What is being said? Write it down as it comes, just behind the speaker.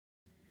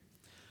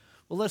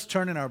Well, let's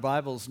turn in our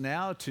Bibles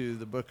now to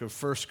the book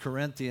of 1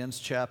 Corinthians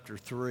chapter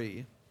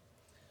 3.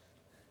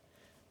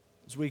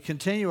 As we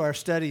continue our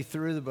study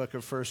through the book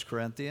of 1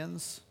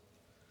 Corinthians,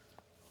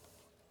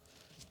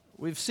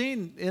 we've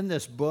seen in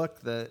this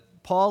book that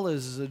Paul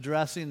is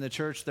addressing the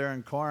church there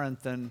in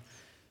Corinth, and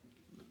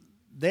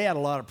they had a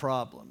lot of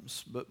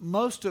problems, but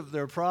most of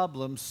their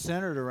problems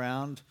centered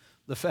around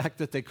the fact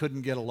that they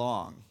couldn't get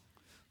along.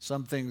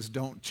 Some things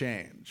don't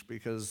change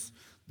because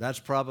that's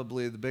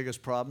probably the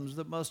biggest problems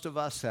that most of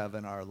us have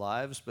in our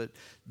lives. But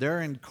there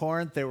in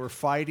Corinth, they were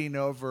fighting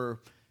over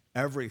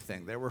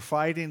everything. They were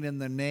fighting in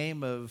the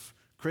name of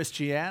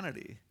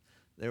Christianity.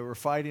 They were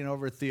fighting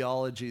over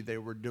theology. They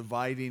were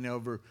dividing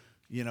over,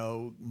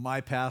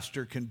 my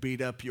pastor can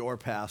beat up your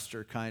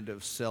pastor kind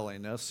of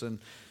silliness. And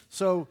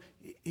so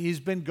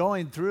he's been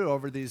going through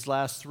over these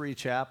last 3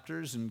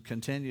 chapters and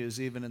continues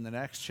even in the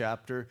next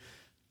chapter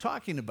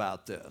talking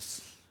about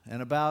this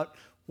and about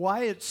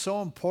why it's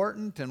so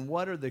important and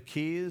what are the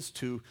keys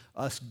to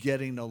us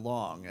getting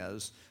along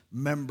as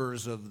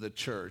members of the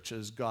church,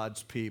 as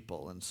God's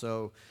people. And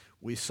so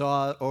we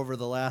saw over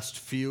the last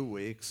few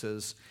weeks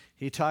as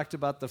he talked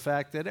about the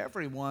fact that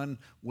everyone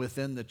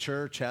within the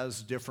church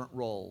has different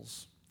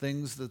roles,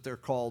 things that they're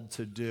called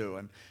to do,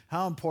 and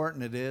how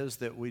important it is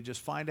that we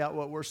just find out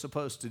what we're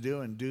supposed to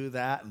do and do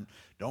that and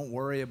don't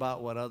worry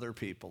about what other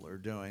people are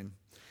doing.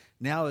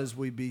 Now as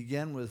we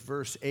begin with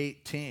verse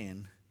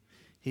 18,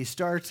 he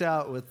starts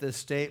out with this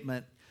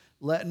statement,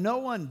 "Let no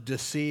one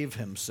deceive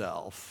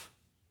himself.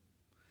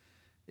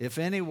 If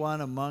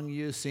anyone among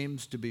you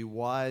seems to be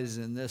wise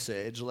in this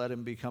age, let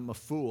him become a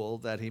fool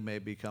that he may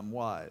become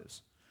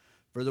wise.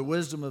 For the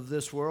wisdom of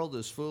this world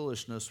is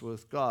foolishness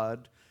with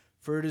God.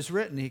 For it is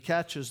written, he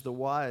catches the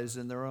wise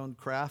in their own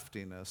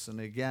craftiness. And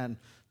again,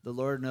 the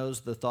Lord knows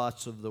the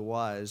thoughts of the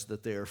wise,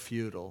 that they are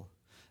futile.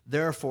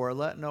 Therefore,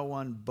 let no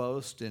one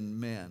boast in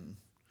men.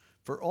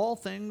 For all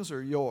things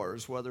are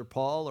yours, whether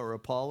Paul or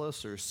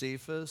Apollos or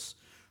Cephas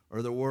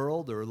or the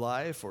world or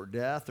life or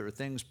death or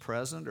things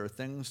present or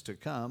things to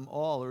come,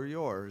 all are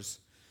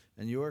yours.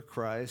 And you are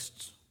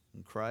Christ's,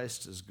 and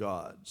Christ is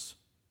God's."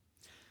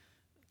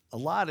 A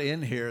lot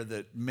in here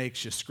that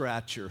makes you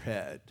scratch your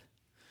head.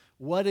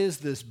 What is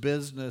this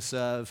business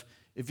of,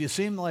 if you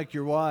seem like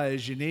you're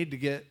wise, you need to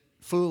get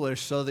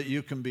foolish so that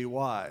you can be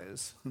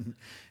wise?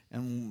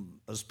 And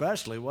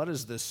especially, what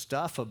is this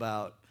stuff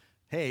about,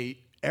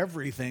 hey,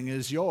 everything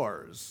is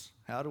yours?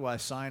 How do I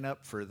sign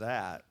up for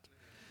that?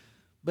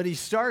 But he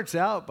starts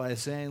out by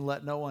saying,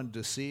 let no one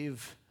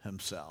deceive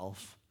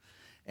himself.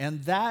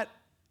 And that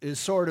is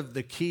sort of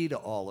the key to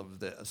all of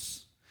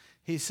this.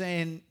 He's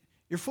saying,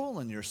 you're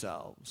fooling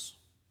yourselves.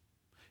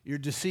 You're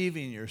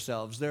deceiving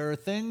yourselves. There are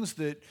things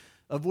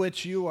of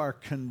which you are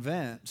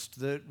convinced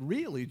that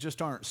really just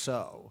aren't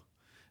so.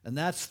 And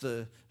that's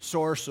the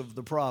source of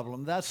the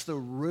problem. That's the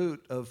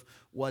root of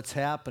what's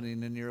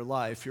happening in your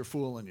life. You're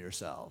fooling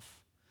yourself.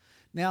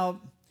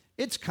 Now,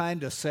 it's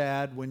kind of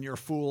sad when you're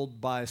fooled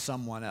by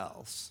someone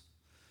else.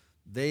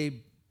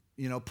 They,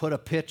 put a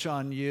pitch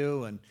on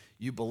you and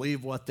you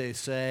believe what they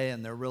say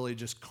and they're really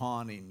just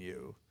conning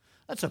you.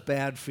 That's a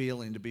bad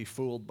feeling to be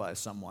fooled by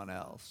someone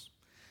else.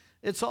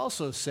 It's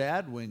also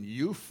sad when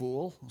you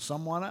fool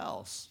someone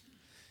else.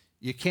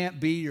 You can't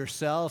be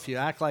yourself. You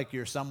act like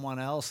you're someone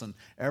else and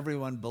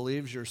everyone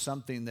believes you're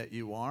something that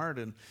you aren't.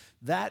 And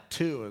that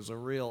too is a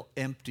real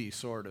empty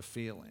sort of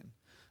feeling.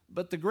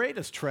 But the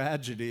greatest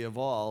tragedy of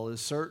all is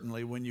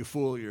certainly when you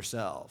fool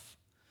yourself.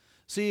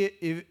 See,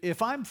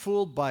 if I'm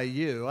fooled by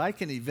you, I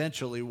can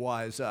eventually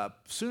wise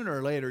up. Sooner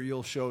or later,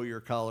 you'll show your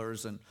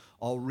colors and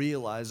I'll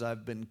realize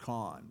I've been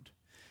conned.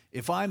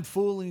 If I'm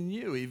fooling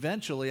you,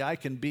 eventually I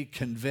can be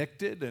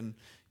convicted and,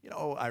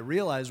 I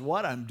realize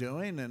what I'm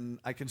doing and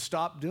I can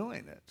stop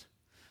doing it.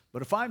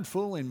 But if I'm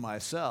fooling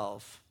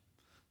myself,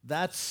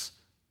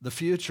 the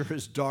future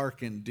is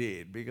dark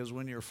indeed, because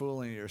when you're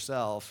fooling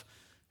yourself,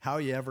 how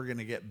are you ever going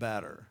to get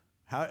better?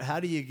 How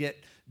do you get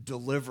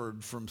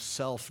delivered from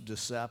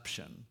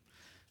self-deception?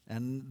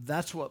 And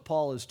that's what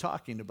Paul is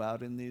talking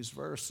about in these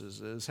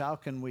verses, is how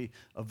can we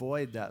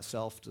avoid that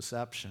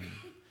self-deception?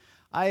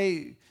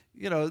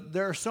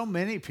 There are so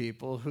many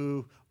people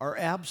who are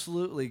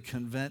absolutely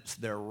convinced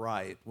they're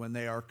right when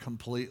they are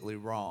completely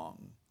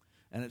wrong.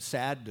 And it's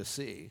sad to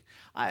see.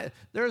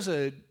 There's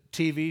a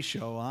TV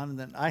show on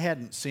that I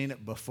hadn't seen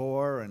it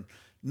before, and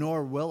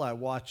nor will I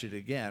watch it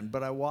again,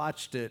 but I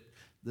watched it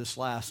this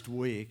last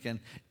week, and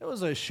it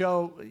was a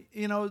show,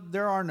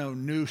 there are no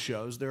new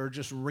shows, there are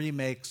just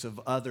remakes of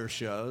other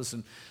shows,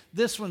 and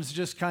this one's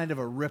just kind of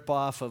a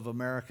ripoff of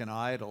American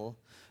Idol.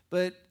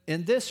 But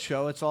in this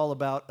show, it's all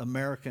about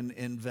American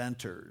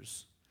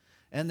inventors.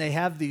 And they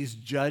have these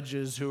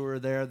judges who are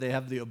there. They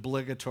have the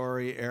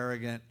obligatory,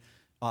 arrogant,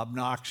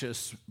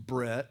 obnoxious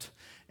Brit.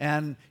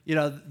 And,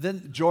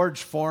 then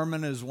George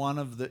Foreman is one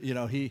of the,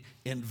 he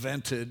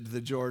invented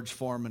the George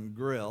Foreman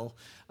grill.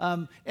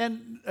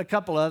 And a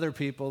couple other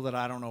people that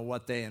I don't know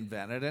what they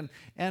invented.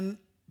 And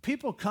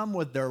people come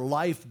with their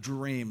life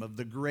dream of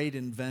the great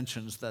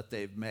inventions that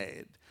they've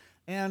made.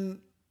 And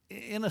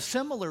in a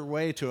similar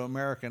way to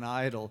American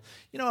Idol,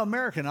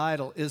 American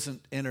Idol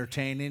isn't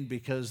entertaining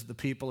because the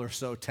people are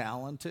so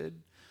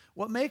talented.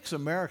 What makes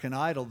American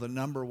Idol the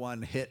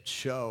 #1 hit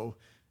show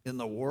in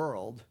the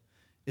world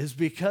is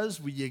because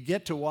you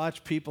get to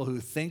watch people who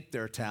think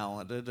they're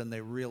talented and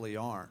they really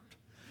aren't.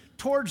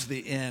 Towards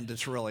the end,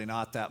 it's really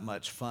not that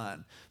much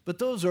fun. But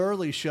those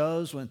early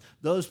shows when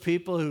those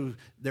people who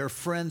their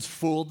friends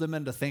fooled them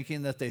into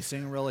thinking that they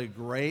sing really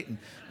great and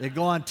they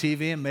go on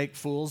TV and make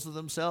fools of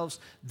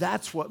themselves,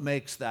 that's what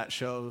makes that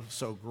show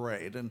so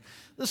great. And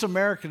this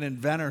American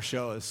Inventor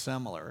show is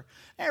similar.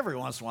 Every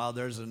once in a while,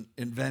 there's an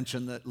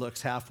invention that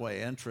looks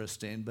halfway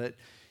interesting, but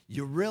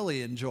you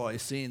really enjoy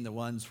seeing the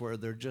ones where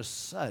they're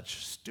just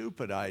such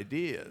stupid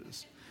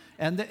ideas.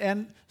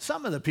 And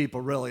some of the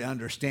people really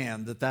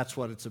understand that that's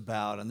what it's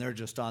about, and they're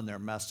just on there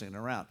messing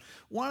around.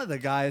 One of the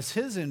guys,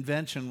 his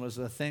invention was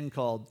a thing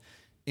called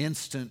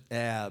Instant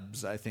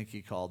Abs, I think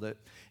he called it.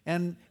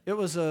 And it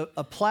was a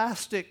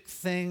plastic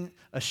thing,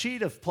 a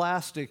sheet of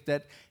plastic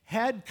that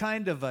had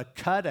kind of a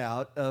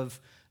cutout of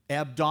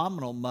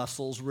abdominal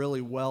muscles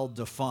really well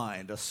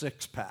defined, a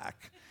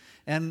six-pack.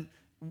 And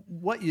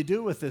what you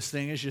do with this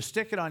thing is you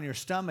stick it on your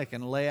stomach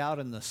and lay out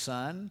in the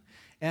sun,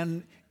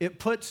 and it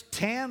puts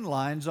tan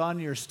lines on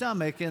your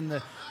stomach in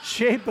the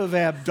shape of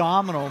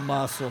abdominal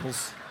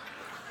muscles.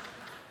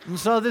 And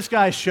so this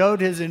guy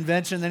showed his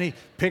invention, then he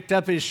picked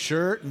up his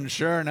shirt, and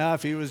sure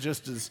enough, he was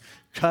just as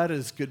cut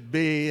as could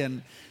be,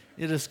 and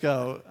you just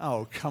go,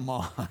 oh, come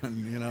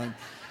on,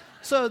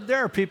 So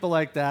there are people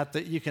like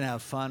that you can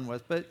have fun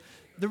with, but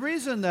the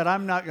reason that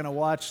I'm not going to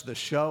watch the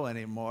show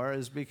anymore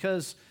is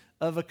because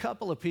of a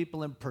couple of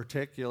people in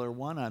particular,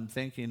 one I'm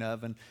thinking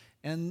of,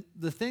 and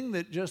the thing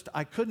that just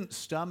I couldn't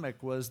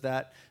stomach was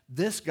that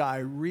this guy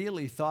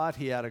really thought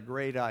he had a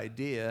great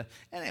idea,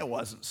 and it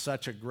wasn't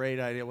such a great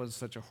idea, it wasn't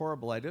such a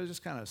horrible idea, it was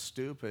just kind of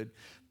stupid.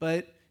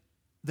 But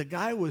the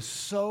guy was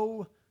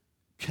so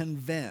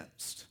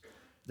convinced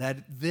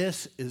that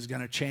this is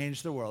going to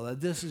change the world,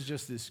 that this is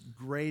just this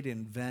great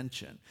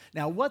invention.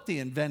 Now, what the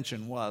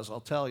invention was,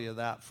 I'll tell you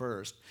that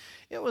first.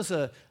 It was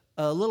a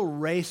little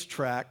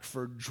racetrack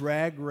for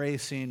drag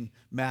racing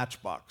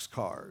matchbox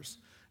cars.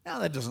 Now,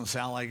 that doesn't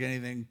sound like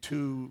anything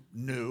too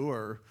new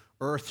or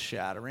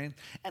earth-shattering.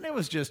 And it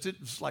was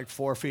like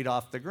 4 feet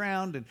off the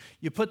ground, and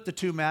you put the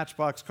two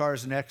matchbox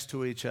cars next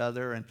to each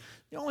other, and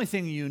the only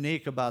thing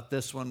unique about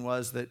this one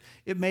was that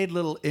it made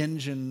little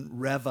engine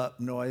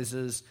rev-up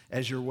noises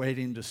as you're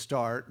waiting to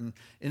start, and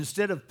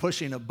instead of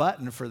pushing a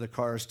button for the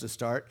cars to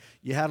start,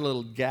 you had a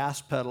little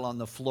gas pedal on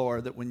the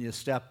floor that when you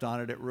stepped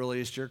on it, it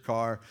released your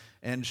car,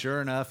 and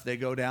sure enough, they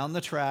go down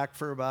the track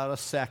for about a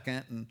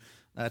second, and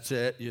that's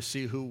it. You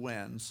see who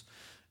wins.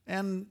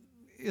 And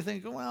you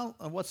think, well,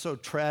 what's so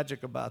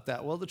tragic about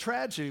that? Well, the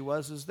tragedy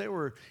is they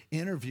were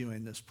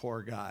interviewing this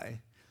poor guy.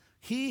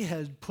 He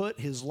had put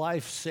his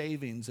life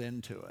savings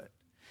into it.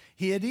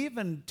 He had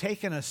even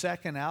taken a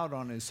second out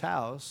on his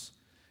house.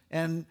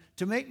 And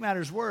to make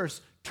matters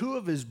worse, 2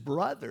 of his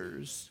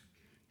brothers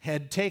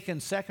had taken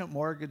second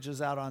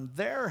mortgages out on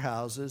their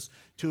houses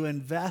to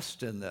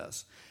invest in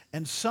this.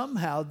 And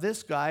somehow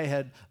this guy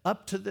had,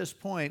 up to this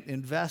point,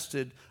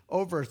 invested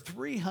over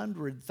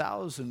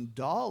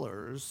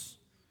 $300,000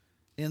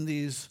 in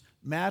these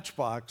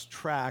matchbox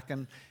track.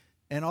 And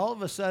all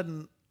of a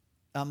sudden,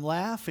 I'm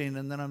laughing,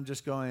 and then I'm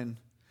just going,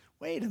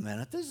 wait a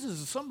minute, this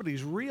is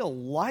somebody's real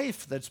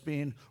life that's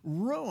being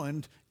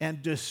ruined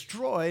and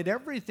destroyed,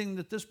 everything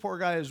that this poor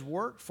guy has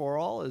worked for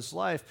all his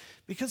life,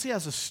 because he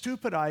has a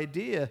stupid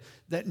idea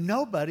that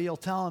nobody will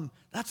tell him,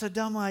 that's a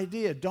dumb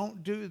idea,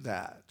 don't do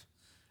that.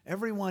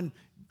 Everyone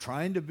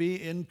trying to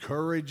be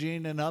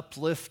encouraging and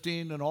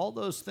uplifting and all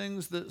those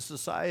things that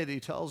society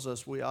tells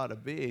us we ought to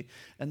be.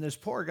 And this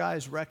poor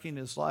guy's wrecking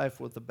his life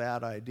with a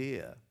bad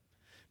idea.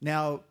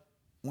 Now,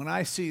 when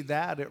I see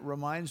that, it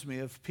reminds me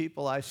of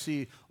people I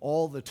see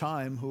all the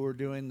time who are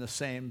doing the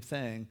same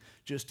thing,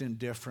 just in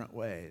different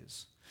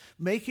ways.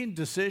 Making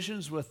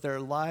decisions with their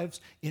lives,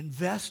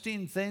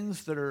 investing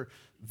things that are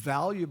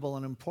valuable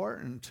and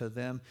important to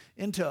them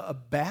into a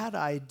bad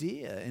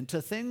idea,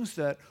 into things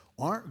that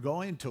aren't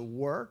going to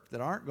work,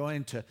 that aren't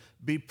going to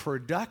be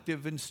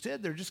productive.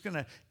 Instead, they're just going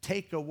to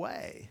take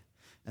away.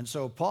 And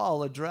so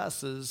Paul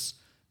addresses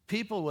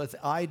people with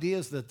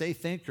ideas that they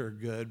think are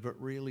good, but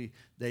really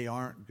they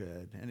aren't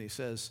good. And he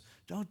says,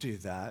 don't do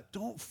that.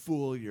 Don't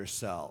fool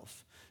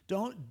yourself.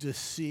 Don't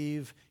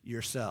deceive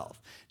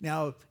yourself.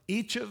 Now,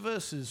 each of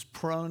us is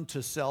prone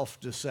to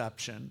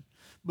self-deception,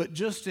 but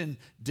just in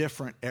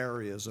different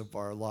areas of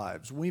our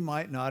lives. We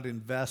might not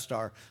invest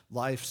our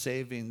life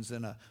savings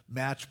in a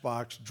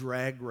matchbox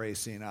drag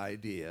racing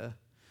idea,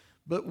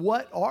 but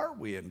what are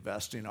we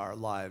investing our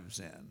lives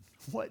in?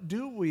 What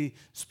do we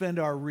spend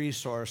our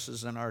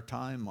resources and our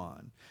time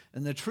on?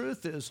 And the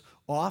truth is,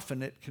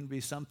 often it can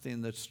be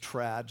something that's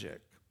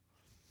tragic.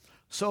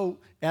 So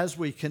as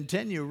we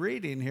continue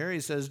reading here, he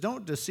says,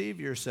 don't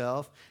deceive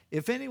yourself.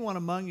 If anyone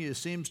among you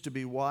seems to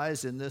be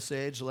wise in this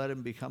age, let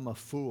him become a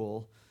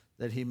fool,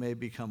 that he may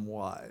become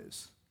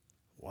wise.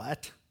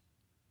 What?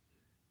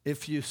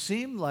 If you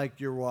seem like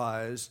you're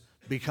wise,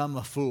 become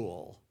a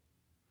fool.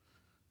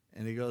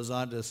 And he goes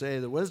on to say,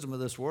 the wisdom of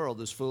this world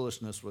is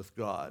foolishness with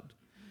God.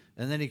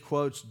 And then he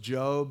quotes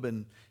Job,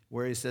 and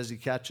where he says he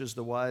catches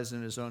the wise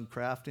in his own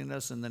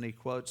craftiness. And then he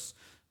quotes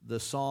the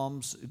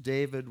Psalms,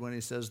 David, when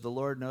he says, the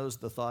Lord knows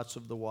the thoughts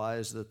of the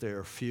wise, that they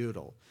are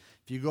futile.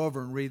 If you go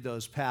over and read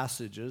those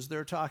passages,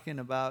 they're talking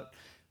about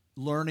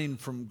learning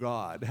from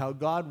God, how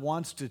God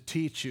wants to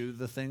teach you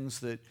the things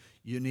that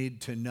you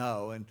need to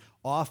know. And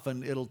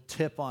often it'll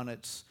tip on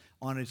its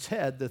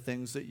head the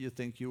things that you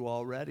think you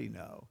already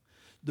know.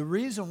 The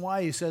reason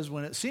why he says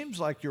when it seems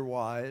like you're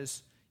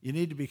wise, you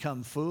need to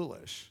become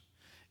foolish,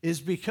 is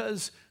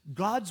because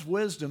God's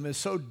wisdom is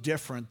so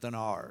different than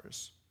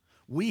ours.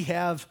 We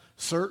have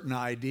certain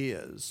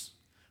ideas.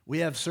 We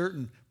have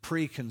certain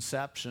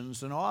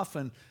preconceptions, and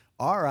often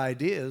our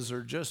ideas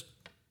are just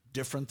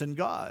different than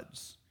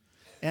God's.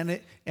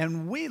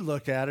 And we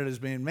look at it as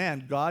being,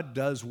 man, God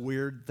does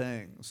weird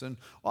things. And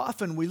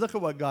often we look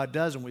at what God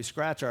does and we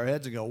scratch our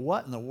heads and go,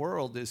 what in the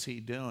world is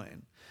he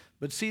doing?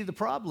 But see, the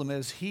problem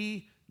is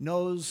he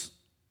knows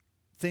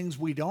things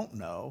we don't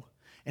know,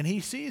 and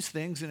he sees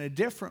things in a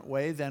different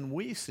way than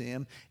we see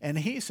him. And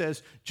he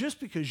says,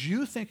 just because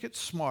you think it's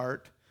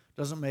smart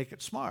doesn't make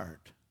it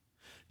smart.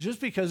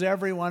 Just because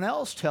everyone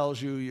else tells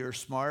you you're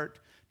smart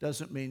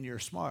doesn't mean you're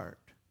smart.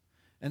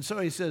 And so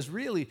he says,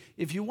 really,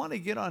 if you want to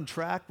get on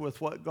track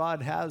with what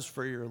God has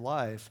for your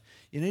life,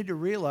 you need to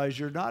realize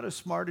you're not as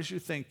smart as you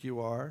think you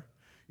are.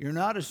 You're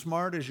not as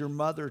smart as your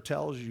mother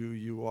tells you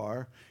you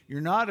are.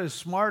 You're not as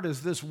smart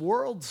as this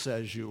world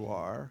says you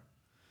are.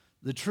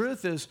 The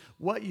truth is,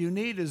 what you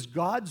need is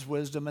God's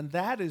wisdom, and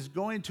that is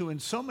going to, in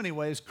so many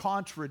ways,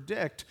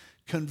 contradict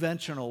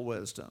conventional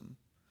wisdom.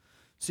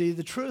 See,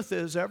 the truth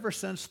is, ever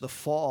since the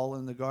fall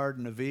in the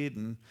Garden of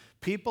Eden,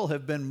 people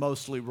have been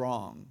mostly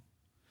wrong.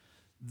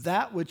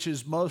 That which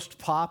is most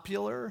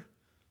popular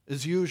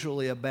is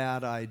usually a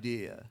bad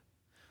idea.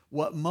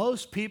 What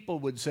most people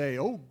would say,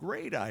 oh,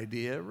 great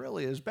idea,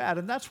 really is bad.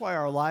 And that's why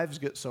our lives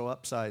get so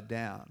upside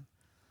down.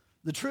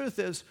 The truth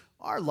is,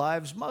 our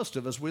lives, most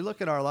of us, we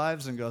look at our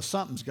lives and go,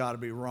 something's got to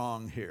be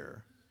wrong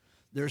here.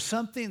 There's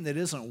something that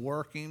isn't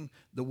working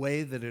the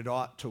way that it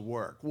ought to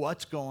work.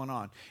 What's going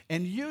on?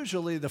 And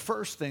usually the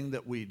first thing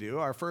that we do,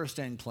 our first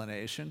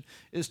inclination,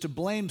 is to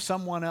blame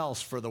someone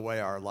else for the way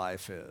our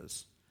life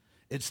is.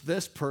 It's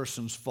this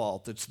person's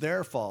fault. It's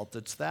their fault.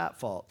 It's that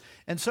fault.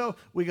 And so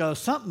we go,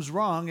 something's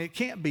wrong. It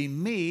can't be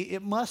me.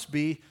 It must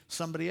be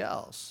somebody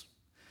else.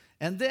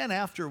 And then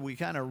after we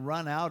kind of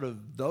run out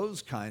of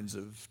those kinds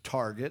of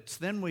targets,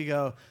 then we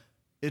go,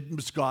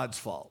 it's God's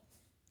fault.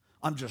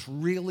 I'm just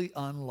really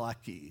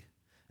unlucky.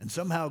 And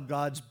somehow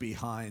God's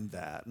behind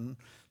that. And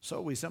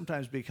so we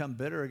sometimes become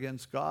bitter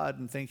against God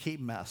and think he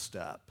messed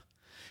up.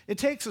 It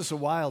takes us a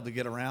while to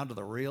get around to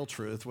the real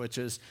truth, which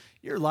is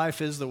your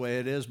life is the way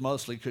it is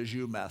mostly because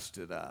you messed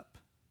it up.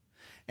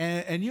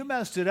 And you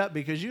messed it up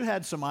because you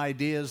had some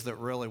ideas that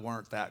really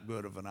weren't that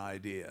good of an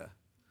idea.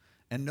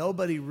 And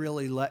nobody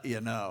really let you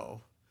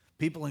know.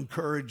 People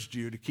encouraged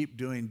you to keep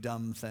doing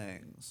dumb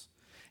things.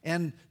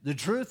 And the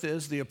truth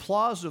is, the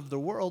applause of the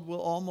world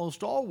will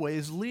almost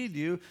always lead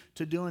you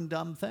to doing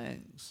dumb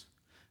things.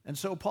 And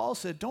so Paul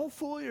said, don't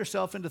fool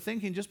yourself into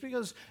thinking just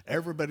because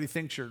everybody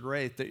thinks you're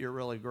great that you're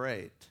really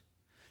great.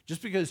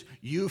 Just because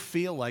you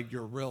feel like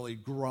you're really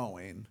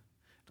growing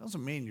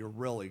doesn't mean you're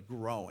really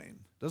growing.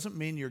 Doesn't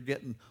mean you're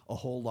getting a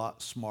whole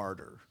lot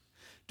smarter.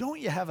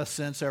 Don't you have a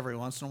sense every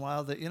once in a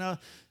while that,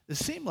 it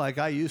seemed like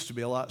I used to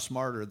be a lot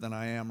smarter than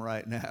I am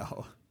right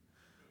now?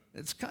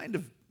 It's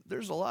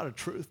there's a lot of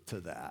truth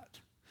to that.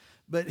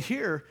 But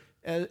here,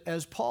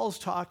 as Paul's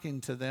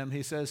talking to them,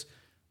 he says,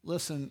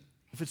 listen,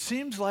 if it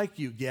seems like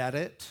you get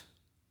it,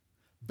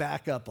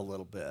 back up a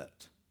little bit.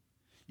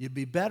 You'd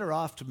be better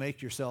off to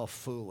make yourself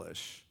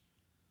foolish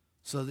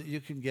so that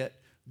you can get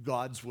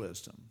God's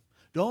wisdom.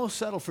 Don't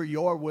settle for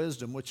your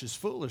wisdom, which is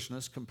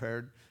foolishness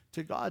compared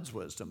to God's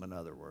wisdom, in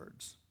other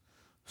words.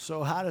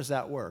 So how does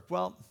that work?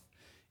 Well,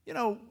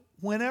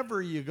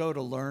 whenever you go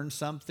to learn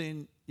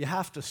something, you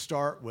have to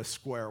start with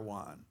square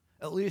one.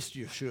 At least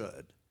you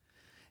should.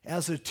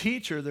 As a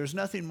teacher, there's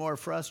nothing more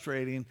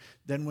frustrating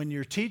than when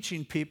you're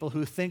teaching people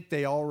who think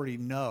they already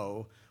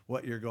know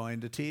what you're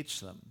going to teach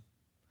them.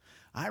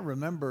 I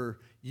remember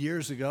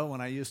years ago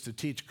when I used to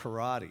teach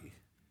karate.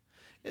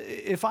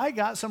 If I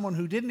got someone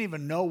who didn't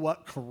even know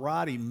what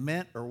karate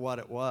meant or what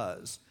it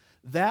was,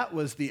 that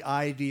was the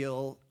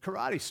ideal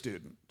karate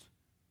student.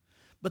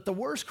 But the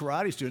worst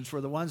karate students were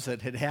the ones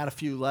that had had a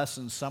few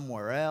lessons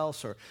somewhere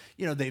else, or,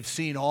 they've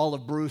seen all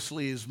of Bruce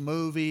Lee's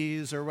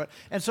movies or what.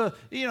 And so,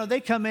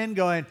 they come in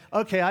going,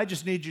 okay, I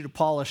just need you to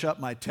polish up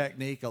my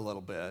technique a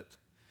little bit.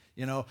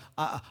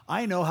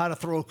 I know how to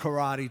throw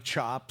karate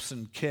chops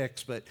and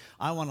kicks, but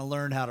I want to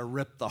learn how to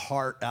rip the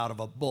heart out of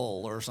a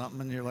bull or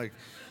something. And you're like,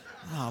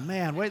 oh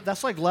man, wait,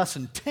 that's like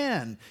lesson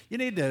 10. You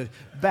need to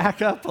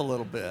back up a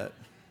little bit.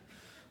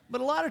 But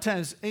a lot of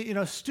times,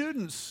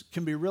 students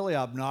can be really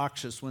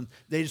obnoxious when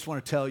they just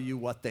want to tell you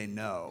what they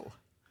know.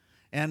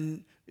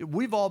 And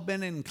We've all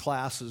been in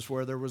classes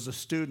where there was a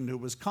student who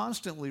was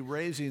constantly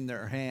raising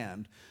their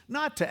hand,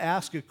 not to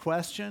ask a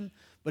question,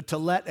 but to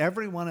let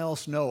everyone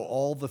else know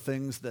all the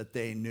things that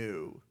they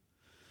knew.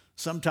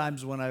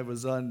 Sometimes when I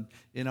was on,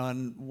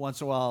 and once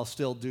in a while I'll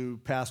still do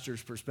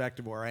Pastor's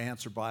Perspective where I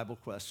answer Bible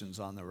questions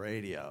on the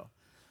radio.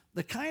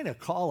 The kind of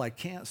call I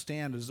can't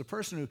stand is the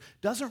person who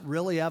doesn't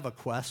really have a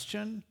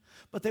question,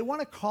 but they want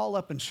to call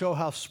up and show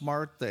how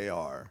smart they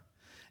are.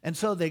 And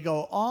so they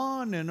go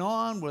on and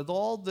on with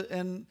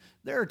and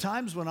there are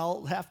times when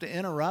I'll have to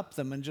interrupt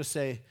them and just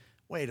say,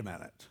 wait a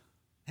minute,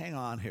 hang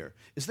on here.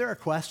 Is there a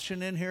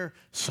question in here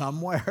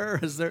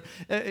somewhere? Is there?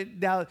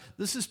 Now,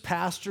 this is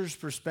Pastor's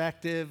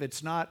Perspective.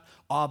 It's not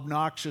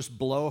obnoxious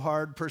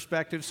blowhard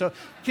perspective. So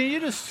can you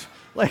just,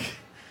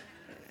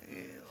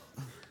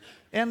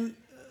 and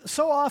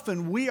so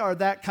often we are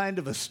that kind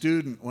of a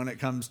student when it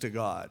comes to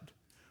God.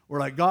 We're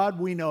like, God,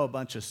 we know a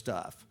bunch of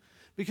stuff.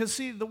 Because,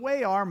 see, the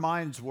way our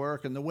minds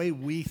work and the way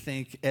we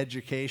think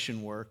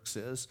education works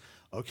is,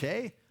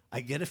 okay,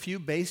 I get a few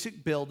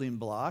basic building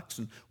blocks,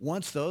 and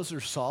once those are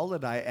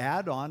solid, I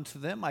add on to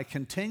them. I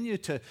continue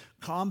to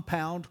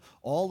compound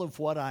all of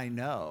what I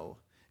know,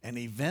 and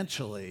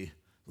eventually,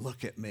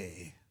 look at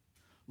me.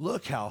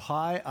 Look how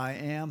high I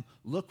am.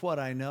 Look what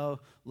I know.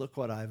 Look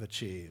what I've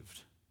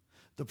achieved.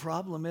 The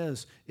problem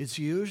is, it's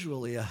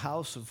usually a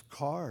house of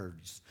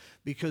cards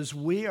because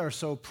we are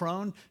so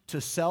prone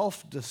to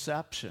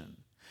self-deception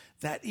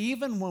that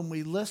even when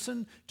we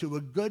listen to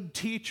a good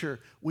teacher,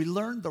 we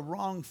learn the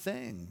wrong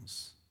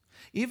things.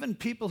 Even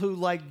people who,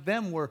 like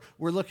them, were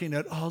looking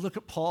at, oh, look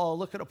at Paul,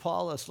 look at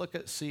Apollos, look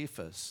at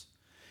Cephas.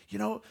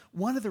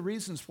 One of the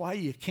reasons why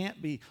you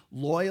can't be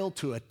loyal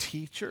to a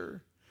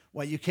teacher,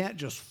 why you can't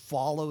just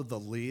follow the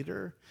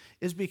leader,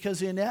 is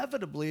because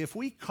inevitably, if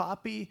we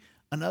copy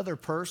another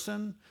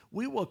person,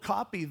 we will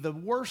copy the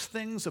worst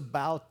things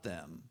about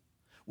them.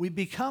 We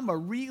become a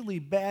really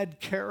bad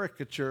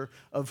caricature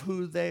of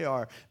who they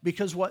are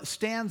because what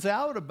stands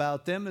out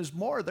about them is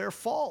more their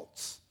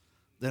faults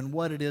than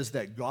what it is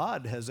that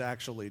God has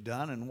actually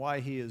done and why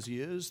he has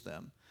used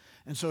them.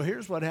 And so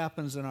here's what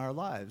happens in our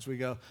lives. We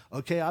go,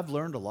 okay, I've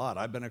learned a lot.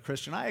 I've been a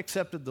Christian. I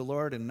accepted the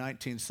Lord in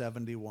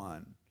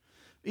 1971.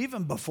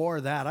 Even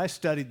before that, I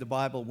studied the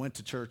Bible, went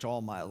to church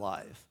all my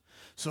life.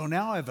 So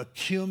now I've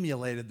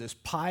accumulated this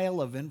pile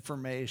of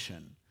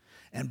information.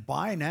 And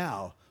by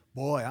now,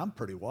 boy, I'm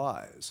pretty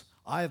wise.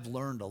 I've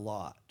learned a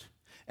lot.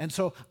 And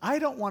so I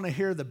don't want to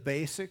hear the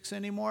basics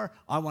anymore.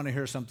 I want to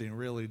hear something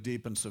really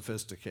deep and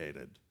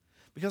sophisticated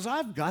because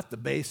I've got the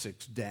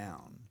basics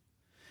down.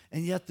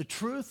 And yet the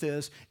truth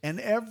is, and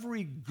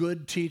every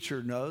good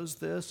teacher knows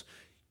this,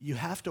 you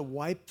have to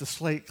wipe the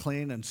slate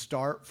clean and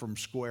start from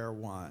square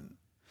one.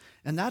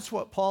 And that's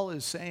what Paul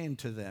is saying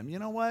to them. You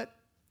know what?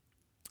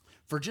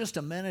 For just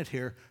a minute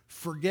here,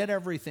 forget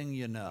everything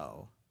you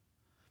know.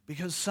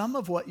 Because some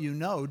of what you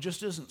know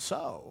just isn't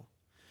so.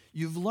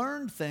 You've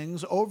learned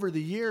things over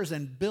the years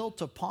and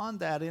built upon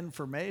that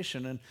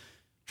information, and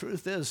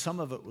truth is, some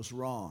of it was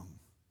wrong.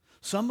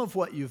 Some of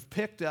what you've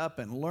picked up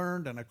and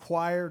learned and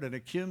acquired and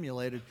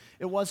accumulated,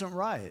 it wasn't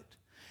right.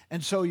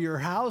 And so your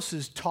house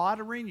is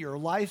tottering, your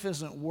life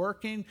isn't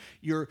working,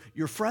 you're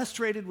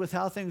frustrated with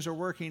how things are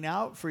working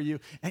out for you,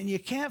 and you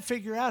can't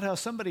figure out how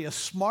somebody as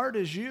smart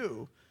as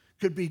you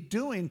could be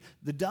doing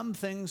the dumb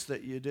things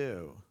that you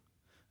do.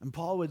 And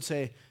Paul would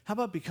say, how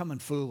about becoming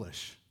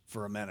foolish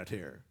for a minute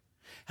here?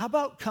 How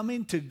about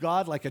coming to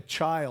God like a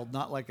child,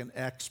 not like an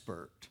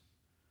expert?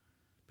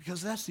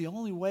 Because that's the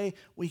only way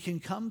we can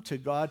come to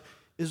God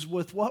is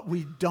with what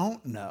we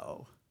don't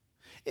know.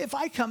 If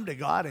I come to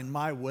God in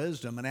my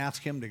wisdom and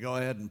ask him to go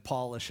ahead and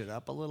polish it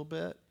up a little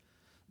bit,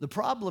 the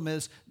problem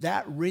is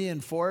that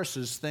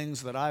reinforces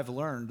things that I've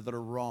learned that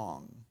are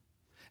wrong.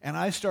 And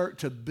I start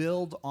to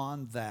build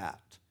on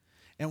that.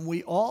 And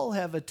we all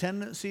have a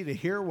tendency to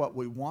hear what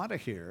we want to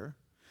hear,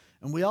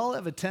 and we all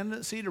have a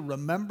tendency to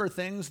remember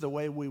things the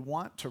way we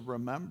want to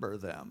remember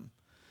them.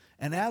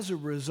 And as a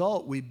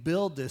result, we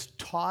build this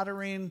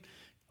tottering,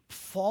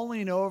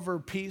 falling over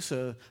piece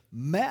of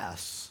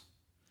mess.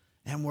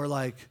 And we're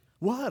like,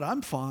 what?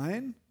 I'm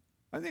fine.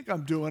 I think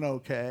I'm doing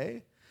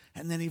okay.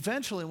 And then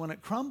eventually when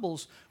it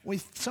crumbles,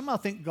 we somehow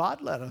think God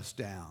let us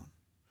down.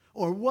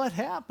 Or what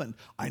happened?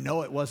 I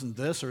know it wasn't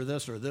this or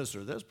this or this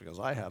or this because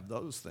I have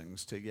those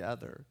things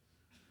together.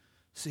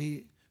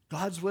 See,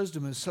 God's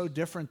wisdom is so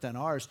different than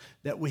ours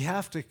that we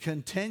have to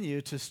continue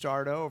to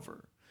start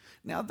over.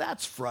 Now,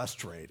 that's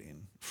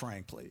frustrating,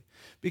 frankly,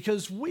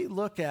 because we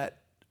look at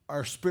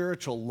our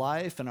spiritual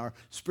life and our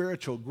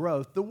spiritual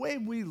growth the way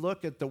we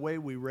look at the way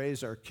we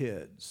raise our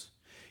kids.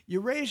 You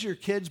raise your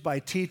kids by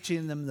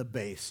teaching them the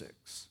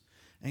basics.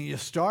 And you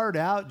start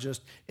out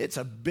it's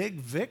a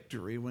big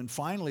victory when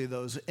finally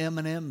those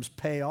M&Ms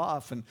pay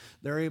off and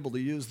they're able to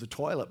use the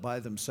toilet by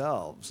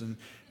themselves. And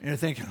you're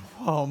thinking,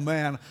 oh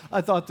man,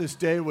 I thought this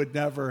day would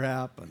never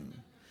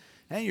happen.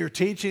 And you're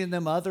teaching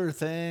them other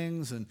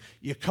things and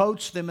you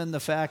coach them in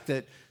the fact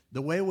that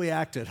the way we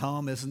act at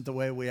home isn't the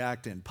way we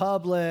act in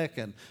public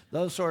and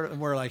those and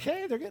we're like,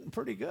 hey, they're getting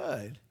pretty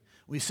good.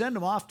 We send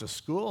them off to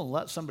school and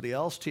let somebody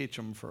else teach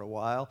them for a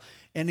while.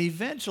 And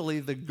eventually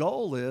the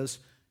goal is,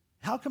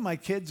 how can my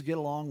kids get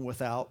along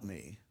without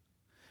me?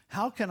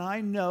 How can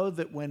I know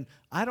that when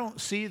I don't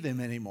see them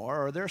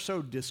anymore, or they're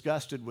so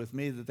disgusted with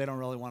me that they don't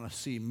really want to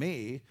see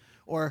me,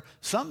 or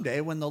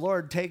someday when the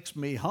Lord takes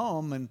me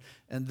home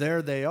and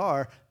there they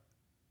are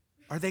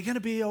they going to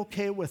be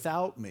okay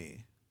without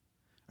me?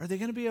 Are they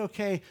going to be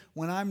okay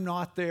when I'm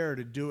not there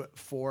to do it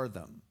for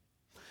them?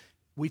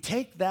 We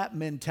take that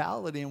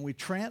mentality and we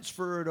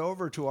transfer it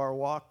over to our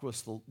walk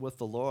with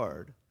the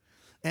Lord.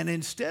 And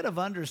instead of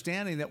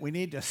understanding that we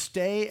need to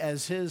stay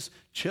as his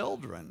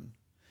children,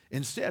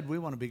 instead we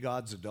want to be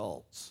God's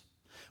adults.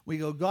 We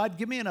go, God,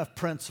 give me enough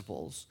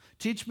principles.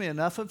 Teach me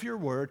enough of your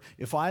word.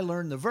 If I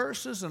learn the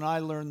verses and I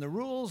learn the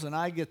rules and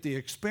I get the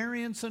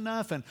experience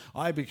enough and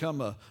I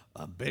become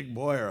a big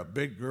boy or a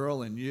big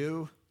girl in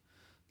you,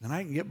 then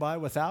I can get by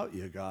without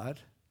you, God.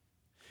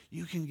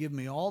 You can give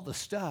me all the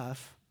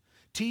stuff.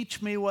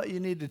 Teach me what you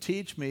need to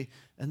teach me,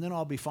 and then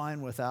I'll be fine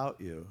without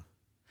you.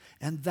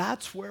 And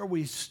that's where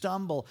we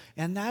stumble,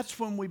 and that's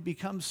when we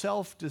become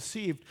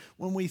self-deceived,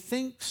 when we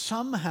think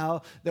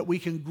somehow that we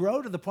can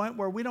grow to the point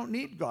where we don't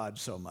need God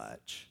so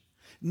much.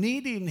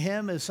 Needing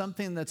him is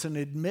something that's an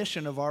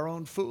admission of our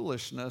own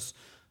foolishness,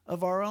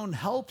 of our own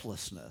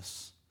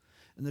helplessness.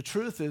 And the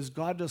truth is,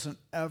 God doesn't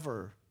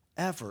ever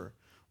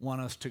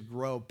want us to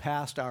grow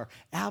past our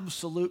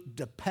absolute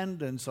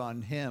dependence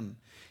on him.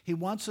 He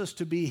wants us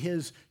to be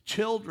his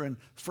children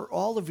for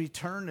all of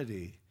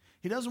eternity.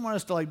 He doesn't want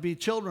us to be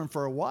children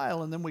for a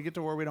while and then we get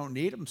to where we don't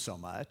need him so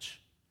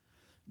much.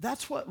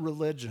 That's what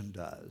religion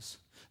does.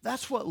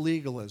 That's what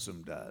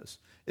legalism does.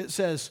 It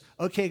says,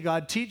 okay,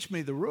 God, teach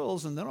me the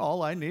rules, and then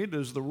all I need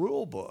is the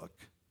rule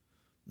book.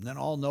 And then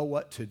I'll know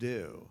what to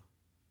do.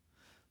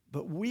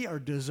 But we are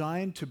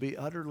designed to be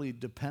utterly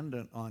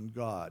dependent on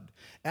God.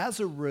 As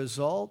a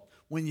result,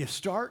 when you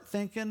start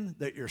thinking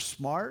that you're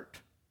smart,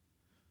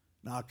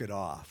 knock it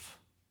off.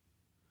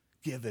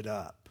 Give it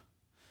up.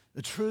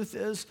 The truth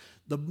is,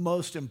 the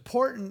most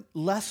important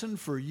lesson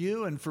for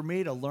you and for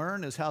me to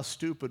learn is how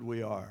stupid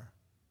we are.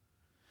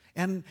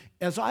 And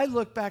as I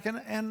look back,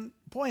 and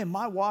boy, in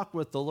my walk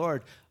with the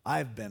Lord,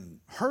 I've been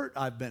hurt,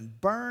 I've been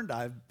burned,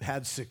 I've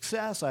had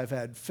success, I've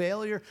had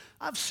failure.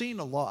 I've seen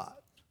a lot.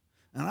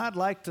 And I'd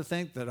like to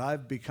think that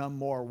I've become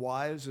more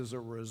wise as a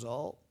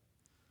result.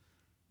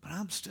 But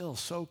I'm still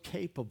so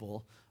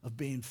capable of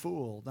being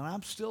fooled. And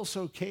I'm still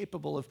so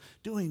capable of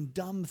doing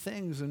dumb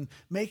things and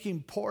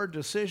making poor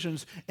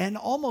decisions. And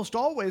almost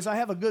always I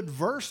have a good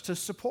verse to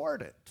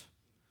support it.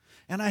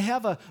 And I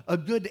have a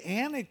good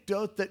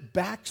anecdote that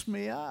backs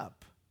me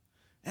up.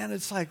 And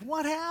it's like,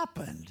 what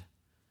happened?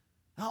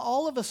 Now,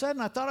 all of a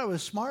sudden I thought I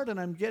was smart and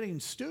I'm getting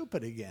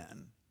stupid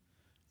again.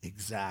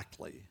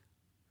 Exactly.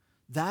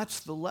 That's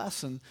the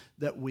lesson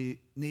that we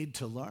need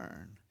to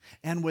learn.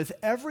 And with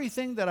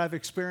everything that I've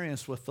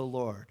experienced with the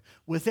Lord,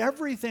 with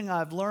everything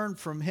I've learned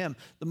from him,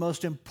 the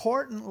most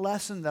important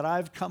lesson that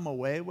I've come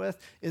away with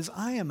is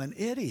I am an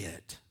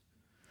idiot.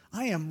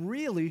 I am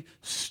really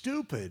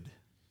stupid.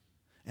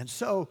 And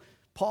so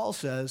Paul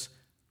says,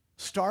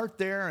 start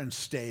there and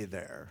stay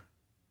there.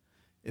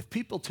 If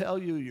people tell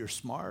you you're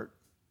smart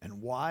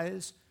and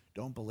wise,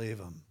 don't believe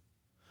them.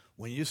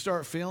 When you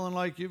start feeling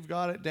like you've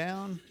got it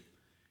down,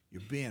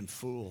 you're being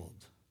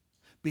fooled.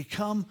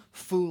 Become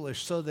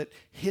foolish so that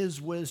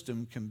his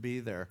wisdom can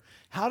be there.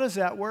 How does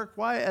that work?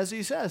 Why, as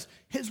he says,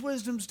 his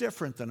wisdom's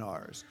different than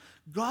ours.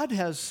 God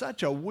has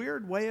such a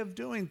weird way of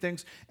doing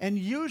things, and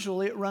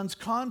usually it runs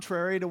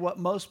contrary to what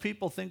most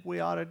people think we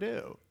ought to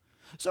do.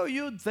 So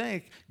you'd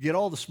think, get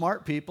all the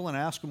smart people and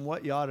ask them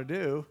what you ought to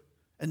do,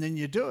 and then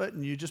you do it,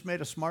 and you just made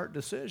a smart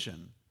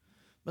decision.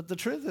 But the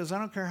truth is, I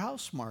don't care how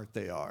smart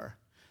they are.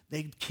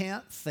 They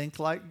can't think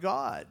like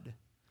God.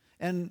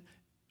 And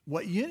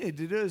what you need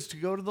to do is to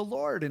go to the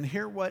Lord and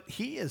hear what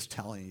he is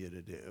telling you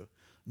to do,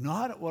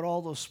 not what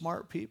all those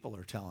smart people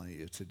are telling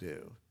you to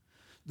do.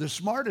 The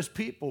smartest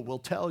people will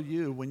tell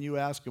you when you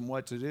ask them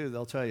what to do,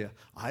 they'll tell you,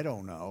 I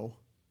don't know.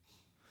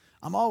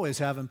 I'm always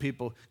having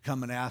people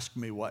come and ask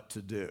me what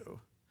to do.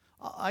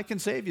 I can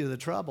save you the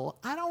trouble.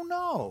 I don't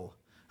know.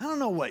 I don't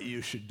know what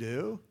you should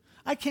do.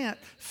 I can't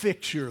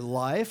fix your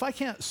life. I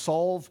can't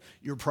solve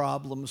your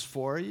problems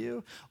for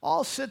you.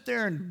 I'll sit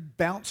there and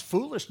bounce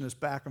foolishness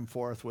back and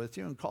forth with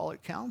you and call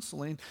it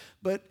counseling.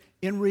 But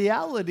in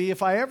reality,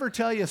 if I ever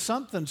tell you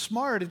something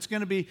smart, it's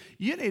going to be,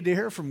 you need to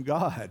hear from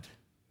God.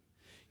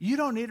 You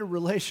don't need a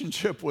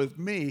relationship with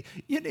me.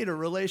 You need a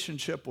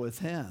relationship with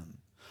him.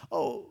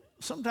 Oh,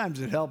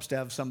 sometimes it helps to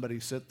have somebody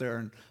sit there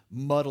and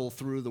muddle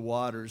through the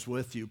waters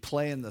with you,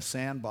 play in the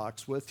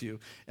sandbox with you.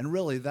 And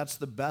really, that's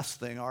the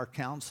best thing our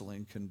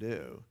counseling can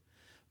do.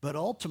 But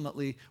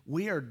ultimately,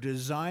 we are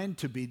designed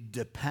to be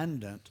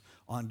dependent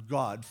on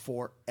God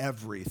for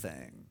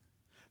everything,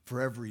 for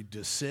every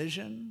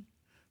decision,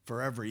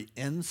 for every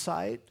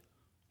insight.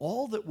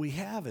 All that we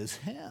have is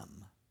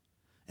him.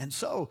 And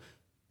so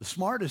the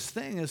smartest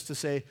thing is to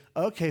say,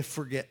 okay,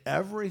 forget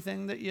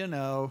everything that you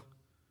know.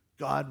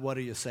 God, what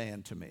are you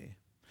saying to me?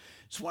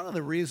 It's one of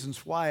the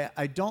reasons why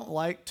I don't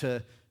like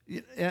to,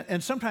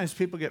 And sometimes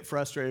people get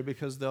frustrated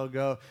because they'll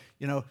go,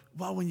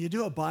 well, when you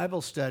do a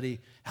Bible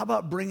study, how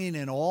about bringing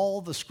in all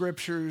the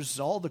scriptures,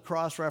 all the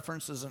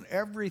cross-references and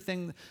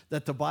everything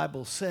that the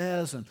Bible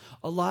says, and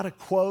a lot of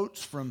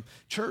quotes from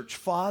church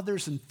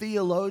fathers and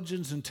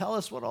theologians, and tell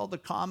us what all the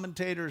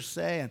commentators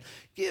say, and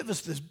give us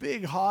this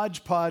big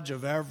hodgepodge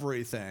of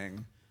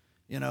everything,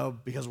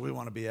 because we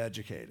want to be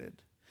educated.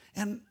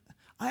 And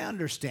I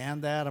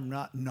understand that. I'm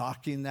not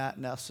knocking that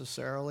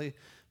necessarily.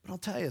 But I'll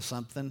tell you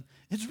something.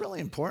 It's really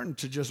important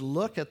to just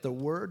look at the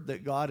word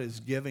that God is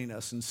giving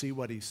us and see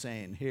what he's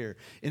saying here,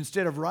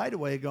 instead of right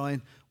away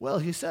going, well,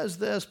 he says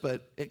this,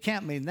 but it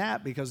can't mean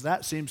that because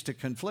that seems to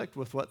conflict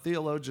with what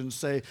theologians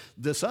say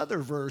this other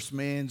verse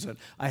means, and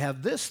I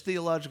have this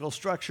theological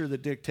structure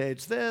that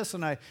dictates this,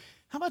 and how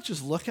about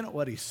just looking at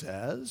what he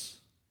says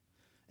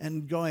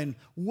and going,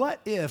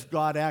 what if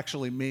God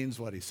actually means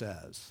what he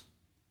says?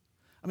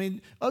 I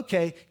mean,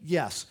 okay,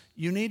 yes,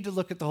 you need to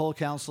look at the whole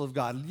counsel of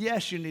God.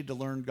 Yes, you need to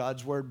learn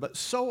God's word, but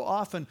so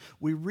often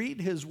we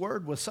read his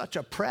word with such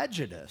a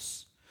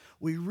prejudice.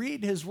 We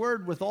read his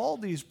word with all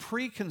these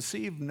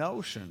preconceived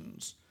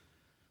notions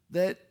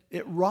that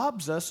it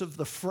robs us of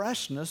the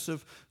freshness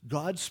of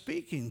God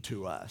speaking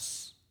to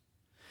us.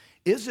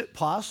 Is it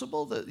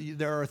possible that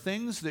there are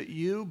things that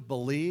you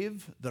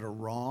believe that are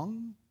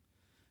wrong?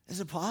 Is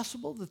it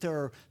possible that there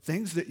are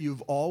things that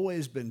you've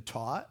always been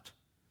taught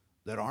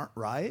that aren't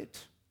right,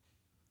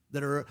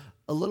 that are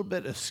a little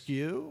bit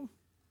askew?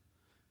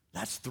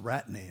 That's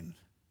threatening,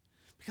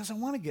 because I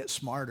want to get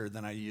smarter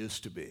than I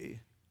used to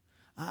be.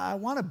 I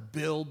want to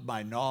build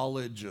my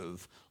knowledge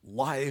of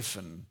life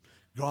and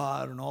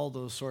God and all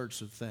those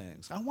sorts of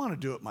things. I want to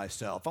do it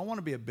myself. I want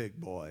to be a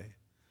big boy.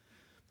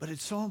 But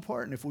it's so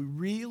important. If we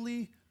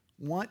really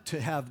want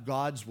to have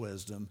God's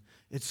wisdom,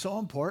 it's so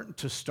important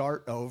to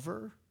start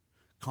over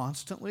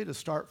constantly, to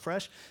start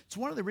fresh. It's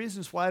one of the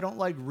reasons why I don't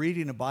like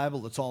reading a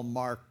Bible that's all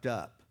marked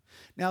up.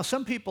 Now,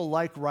 some people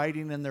like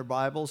writing in their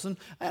Bibles, and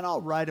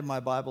I'll write in my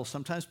Bible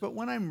sometimes, but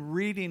when I'm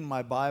reading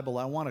my Bible,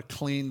 I want a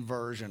clean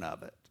version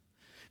of it.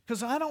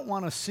 Because I don't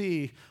want to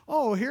see,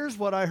 oh, here's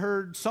what I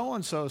heard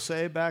so-and-so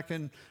say back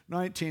in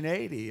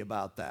 1980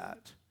 about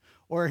that.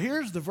 Or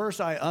here's the verse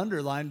I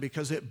underlined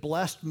because it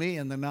blessed me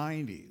in the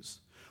 90s.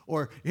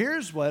 Or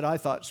here's what I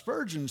thought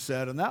Spurgeon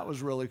said, and that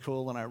was really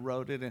cool, and I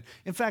wrote it.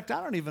 In fact,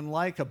 I don't even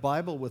like a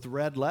Bible with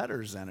red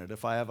letters in it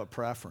if I have a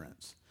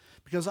preference,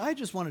 because I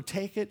just want to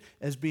take it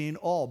as being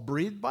all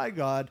breathed by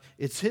God.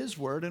 It's his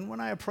word, and when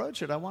I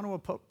approach it, I want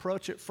to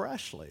approach it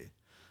freshly.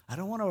 I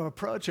don't want to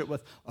approach it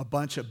with a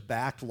bunch of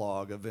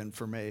backlog of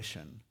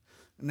information.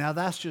 Now,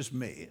 that's just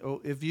me.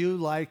 If you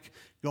like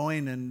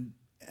going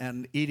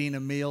and eating a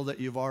meal that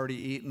you've already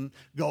eaten,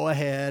 go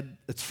ahead.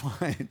 It's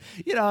fine.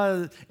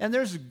 And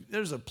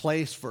there's a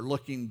place for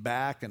looking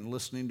back and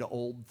listening to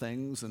old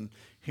things and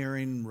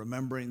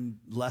remembering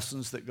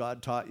lessons that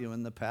God taught you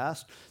in the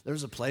past.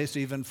 There's a place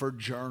even for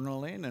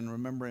journaling and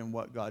remembering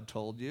what God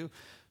told you,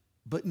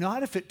 but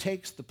not if it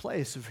takes the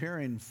place of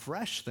hearing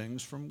fresh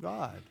things from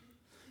God.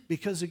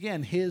 Because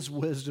again, his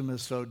wisdom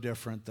is so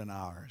different than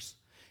ours.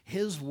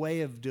 His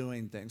way of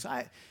doing things.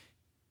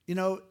 In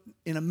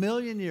a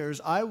million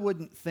years, I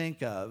wouldn't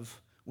think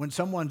of, when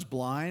someone's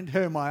blind,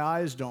 hey, my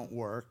eyes don't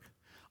work,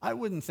 I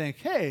wouldn't think,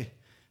 hey,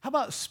 how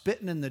about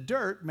spitting in the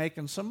dirt,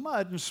 making some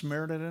mud, and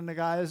smearing it in the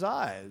guy's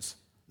eyes?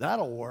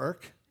 That'll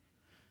work.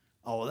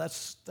 Oh,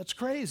 that's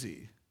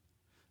crazy.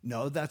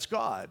 No, that's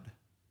God.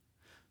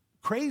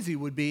 Crazy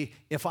would be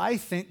if I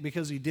think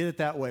because he did it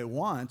that way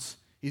once,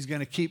 he's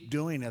going to keep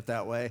doing it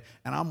that way,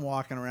 and I'm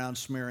walking around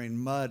smearing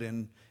mud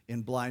in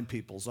blind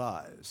people's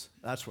eyes.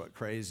 That's what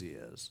crazy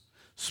is.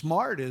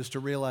 Smart is to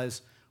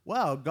realize,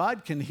 wow,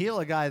 God can heal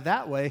a guy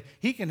that way.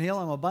 He can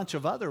heal him a bunch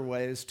of other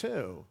ways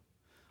too.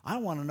 I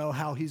want to know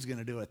how he's going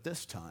to do it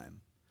this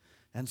time.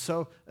 And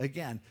so,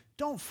 again,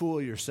 don't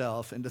fool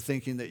yourself into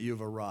thinking that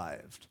you've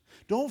arrived.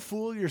 Don't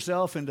fool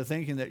yourself into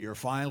thinking that you're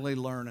finally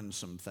learning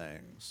some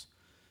things.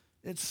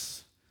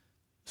 It's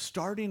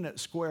starting at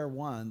square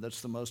one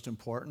that's the most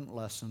important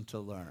lesson to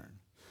learn.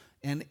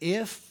 And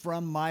if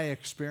from my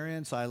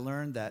experience I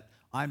learned that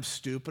I'm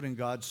stupid and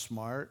God's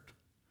smart,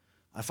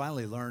 I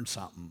finally learned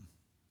something.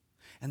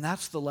 And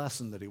that's the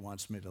lesson that he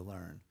wants me to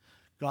learn.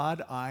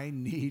 God, I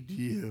need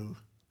you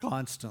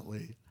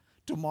constantly.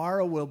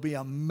 Tomorrow will be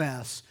a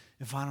mess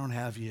if I don't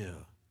have you.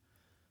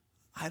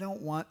 I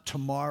don't want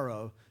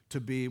tomorrow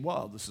to be,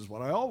 well, this is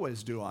what I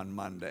always do on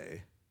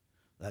Monday.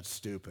 That's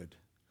stupid.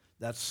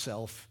 That's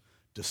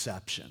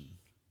self-deception.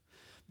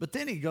 But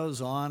then he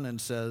goes on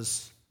and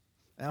says,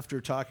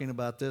 after talking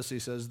about this, he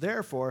says,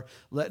 therefore,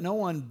 let no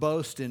one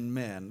boast in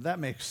men. That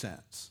makes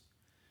sense.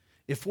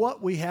 If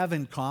what we have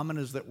in common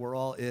is that we're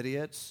all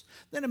idiots,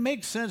 then it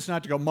makes sense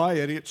not to go, my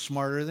idiot's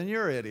smarter than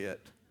your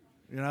idiot.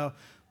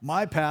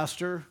 My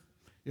pastor,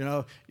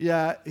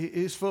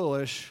 he's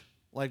foolish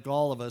like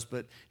all of us,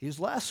 but he's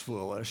less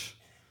foolish,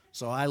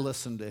 so I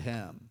listen to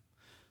him.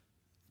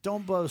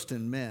 Don't boast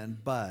in men,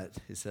 but,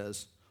 he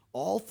says,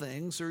 all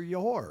things are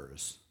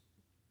yours.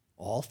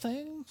 All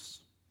things?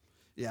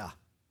 Yeah.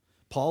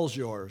 Paul's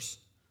yours.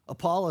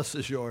 Apollos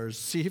is yours.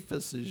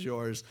 Cephas is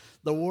yours.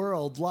 The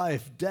world,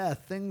 life,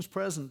 death, things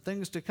present,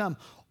 things to come,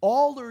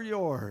 all are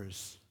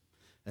yours.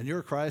 And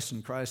you're Christ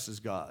and Christ is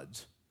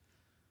God's.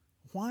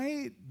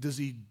 Why does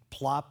he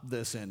plop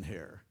this in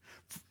here?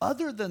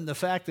 Other than the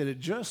fact that it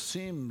just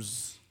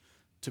seems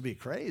to be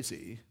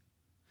crazy,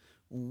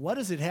 what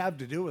does it have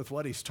to do with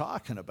what he's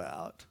talking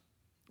about?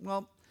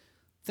 Well,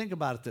 think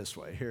about it this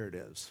way. Here it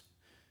is.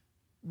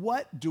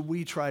 What do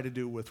we try to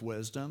do with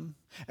wisdom?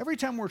 Every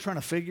time we're trying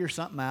to figure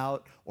something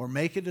out or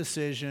make a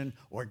decision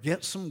or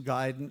get some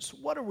guidance,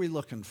 what are we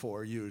looking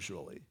for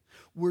usually?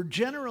 We're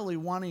generally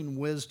wanting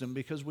wisdom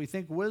because we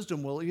think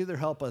wisdom will either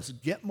help us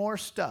get more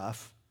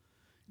stuff,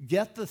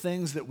 get the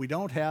things that we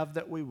don't have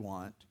that we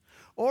want,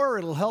 or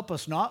it'll help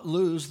us not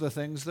lose the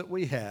things that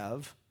we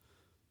have,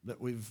 that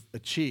we've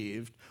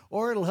achieved,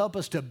 or it'll help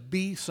us to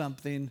be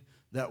something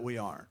that we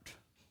aren't.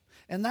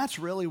 And that's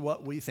really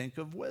what we think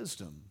of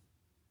wisdom.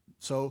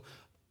 So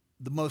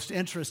the most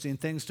interesting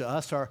things to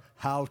us are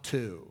how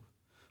to.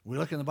 We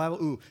look in the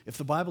Bible, if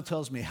the Bible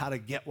tells me how to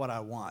get what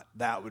I want,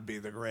 that would be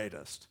the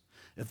greatest.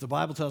 If the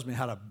Bible tells me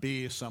how to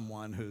be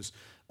someone who's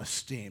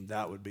esteemed,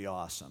 that would be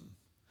awesome.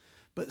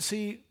 But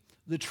see,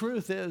 the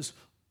truth is,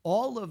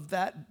 all of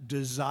that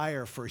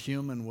desire for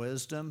human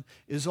wisdom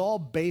is all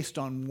based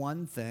on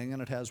one thing,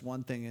 and it has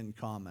one thing in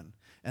common,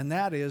 and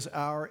that is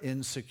our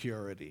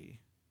insecurity.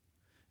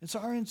 It's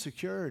our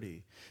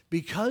insecurity.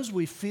 Because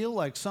we feel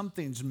like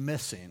something's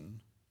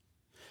missing,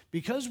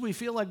 because we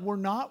feel like we're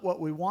not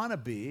what we want to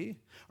be,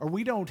 or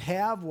we don't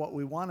have what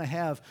we want to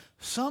have,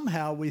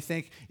 somehow we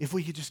think, if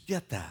we could just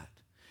get that,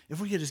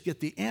 if we could just get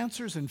the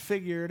answers and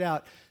figure it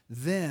out,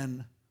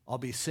 then I'll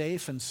be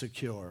safe and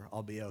secure.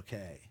 I'll be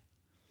okay.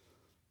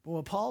 But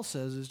what Paul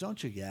says is,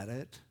 don't you get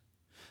it?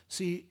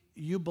 See,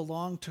 you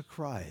belong to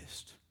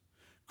Christ.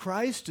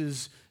 Christ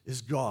is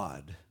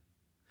God.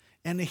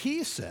 And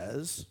he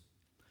says,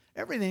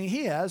 everything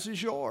he has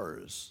is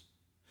yours.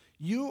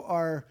 You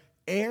are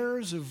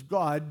heirs of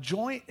God,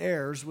 joint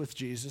heirs with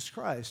Jesus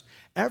Christ.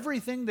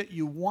 Everything that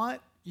you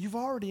want, you've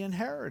already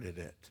inherited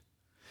it.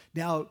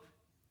 Now,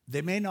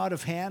 they may not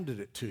have handed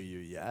it to you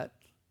yet,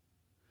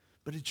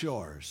 but it's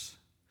yours.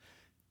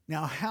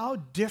 Now, how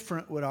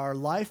different would our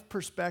life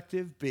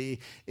perspective be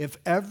if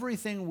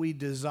everything we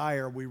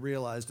desire, we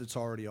realized it's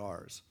already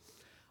ours?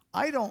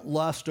 I don't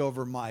lust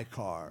over my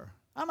car.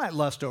 I might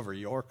lust over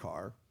your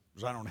car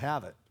because I don't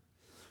have it.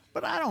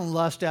 But I don't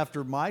lust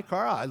after my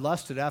car. I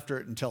lusted after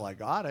it until I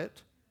got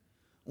it.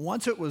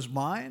 Once it was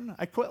mine,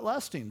 I quit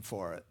lusting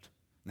for it.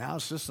 Now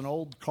it's just an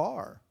old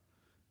car.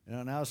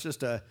 Now it's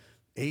just a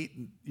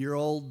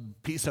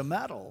 8-year-old piece of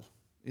metal,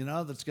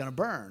 that's going to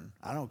burn.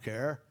 I don't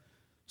care.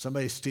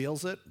 Somebody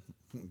steals it,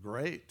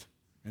 great,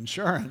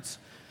 insurance.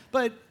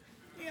 But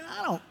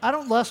I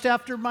don't lust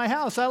after my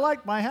house. I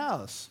like my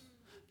house.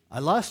 I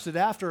lusted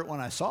after it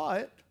when I saw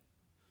it.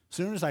 As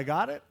soon as I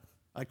got it,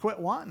 I quit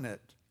wanting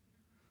it.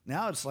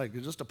 Now it's like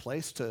just a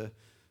place to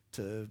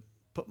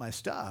put my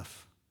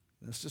stuff.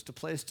 It's just a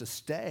place to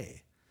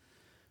stay.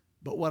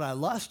 But what I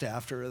lust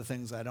after are the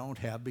things I don't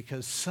have,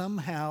 because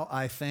somehow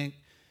I think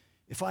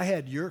if I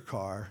had your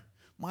car,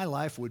 my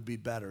life would be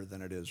better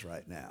than it is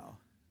right now.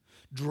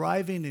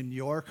 Driving in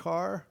your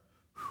car,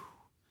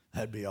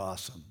 that'd be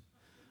awesome.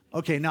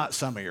 Okay, not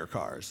some of your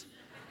cars.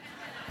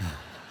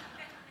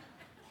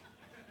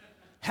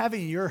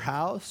 Having your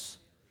house,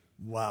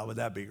 wow, would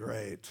that be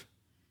great?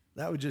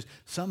 That would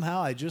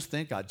somehow I just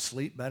think I'd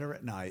sleep better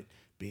at night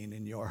being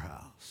in your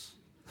house.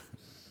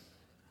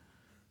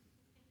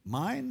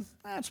 Mine?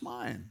 That's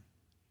mine.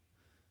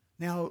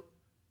 Now,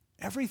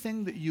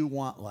 everything that you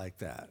want like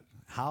that,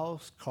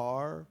 house,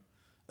 car,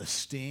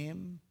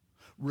 esteem,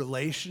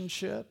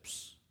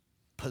 relationships,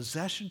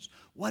 possessions,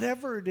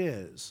 whatever it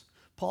is,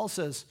 Paul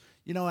says,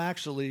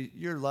 actually,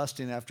 you're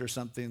lusting after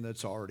something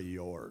that's already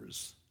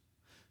yours.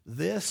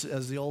 This,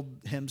 as the old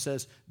hymn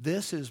says,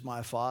 this is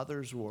my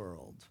Father's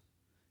world.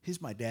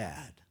 He's my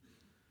dad.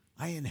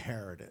 I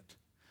inherit it.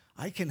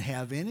 I can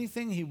have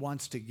anything he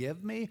wants to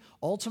give me.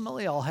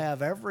 Ultimately, I'll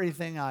have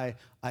everything I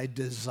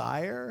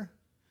desire.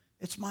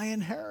 It's my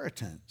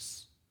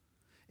inheritance.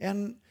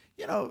 And,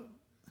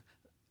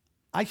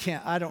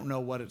 I don't know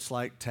what it's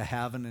like to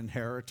have an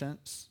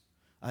inheritance.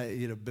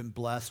 I've been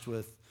blessed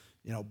with,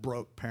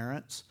 broke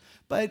parents.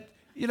 But,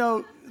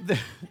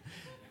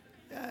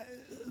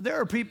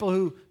 there are people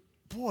who,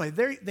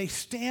 they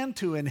stand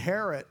to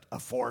inherit a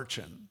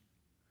fortune.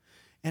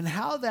 And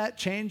how that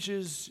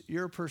changes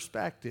your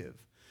perspective.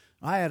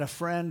 I had a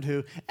friend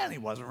who, and he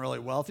wasn't really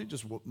wealthy,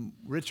 just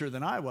richer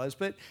than I was,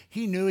 but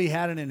he knew he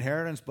had an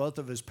inheritance. Both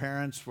of his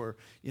parents were,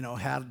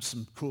 had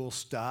some cool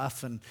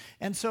stuff.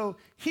 And so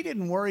he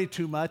didn't worry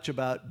too much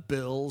about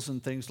bills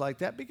and things like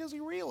that because he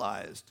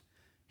realized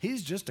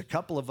he's just a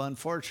couple of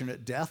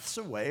unfortunate deaths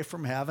away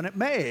from having it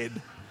made.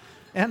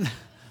 And,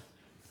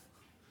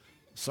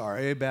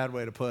 sorry, bad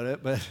way to put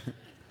it, but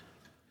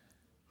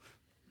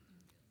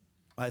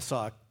I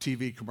saw a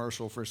TV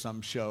commercial for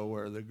some show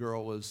where the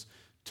girl was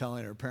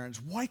telling her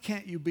parents, why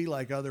can't you be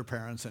like other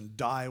parents and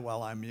die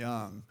while I'm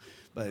young?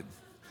 But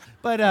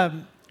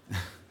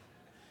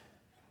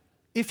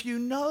If you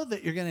know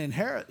that you're going to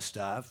inherit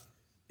stuff,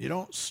 you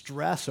don't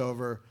stress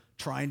over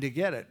trying to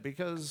get it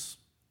because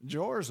it's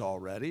yours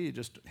already. You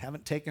just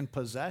haven't taken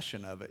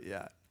possession of it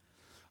yet.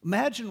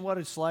 Imagine what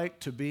it's like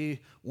to be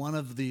one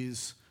of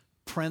these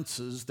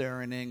princes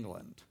there in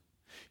England.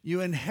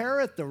 You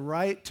inherit the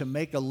right to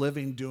make a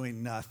living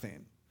doing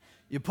nothing.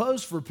 You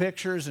pose for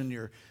pictures and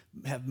you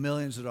have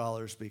millions of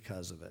dollars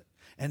because of it.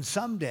 And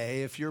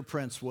someday, if you're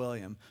Prince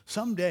William,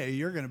 someday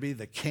you're going to be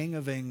the King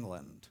of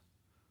England.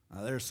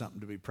 Now, there's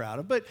something to be proud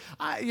of. But,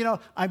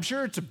 I'm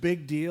sure it's a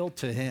big deal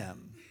to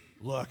him.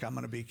 Look, I'm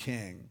going to be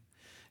king.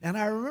 And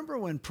I remember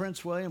when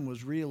Prince William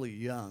was really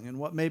young, and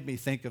what made me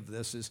think of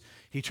this is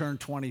he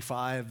turned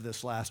 25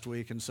 this last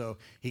week, and so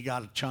he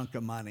got a chunk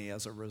of money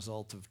as a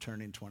result of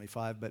turning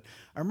 25. But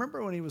I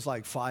remember when he was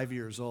like 5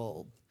 years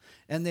old,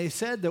 and they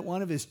said that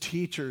one of his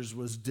teachers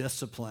was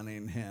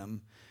disciplining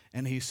him,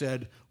 and he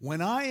said,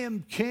 "When I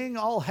am king,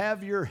 I'll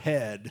have your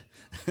head."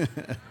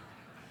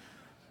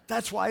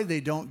 That's why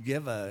they don't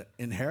give an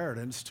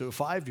inheritance to a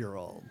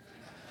 5-year-old.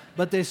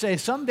 But they say,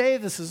 someday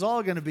this is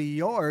all going to be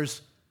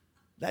yours.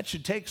 That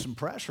should take some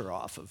pressure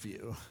off of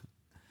you.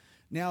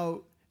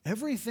 Now,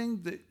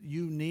 everything that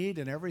you need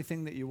and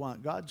everything that you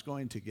want, God's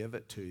going to give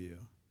it to you.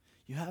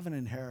 You have an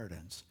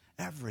inheritance,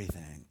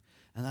 everything.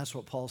 And that's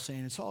what Paul's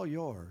saying. It's all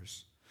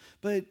yours.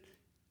 But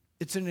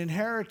it's an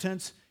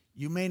inheritance.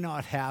 You may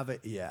not have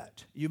it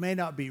yet. You may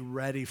not be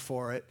ready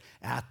for it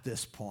at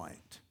this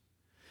point.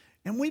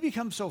 And we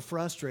become so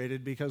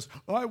frustrated because,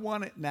 I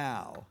want it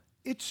now.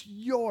 It's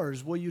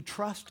yours. Will you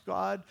trust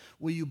God?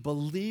 Will you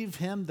believe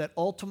him that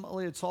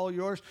ultimately it's all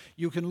yours?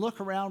 You can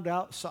look around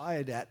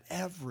outside at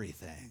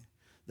everything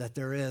that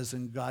there is,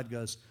 and God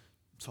goes,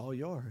 it's all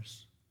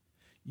yours.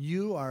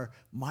 You are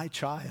my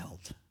child.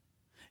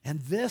 And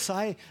this,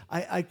 I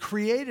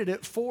created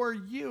it for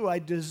you. I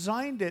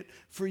designed it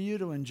for you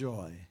to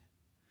enjoy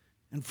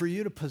and for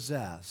you to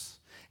possess.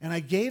 And I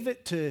gave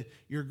it to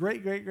your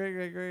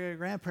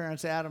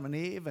great-great-great-great-grandparents, Adam and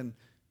Eve, and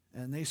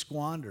they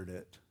squandered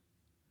it.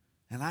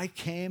 And I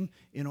came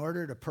in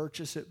order to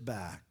purchase it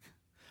back.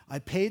 I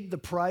paid the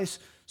price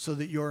so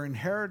that your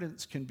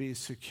inheritance can be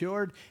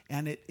secured,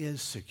 and it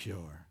is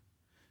secure.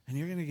 And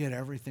you're going to get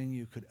everything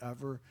you could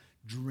ever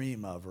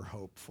dream of or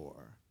hope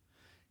for.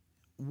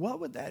 What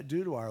would that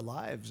do to our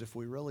lives if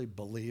we really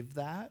believed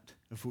that,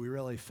 if we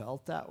really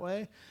felt that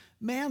way?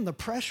 Man, the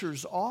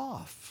pressure's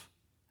off.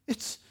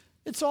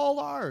 It's all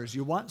ours.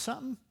 You want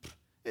something?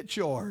 It's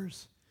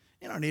yours.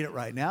 You don't need it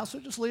right now, so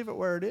just leave it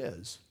where it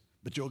is.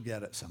 But you'll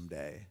get it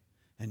someday,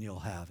 and you'll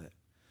have it.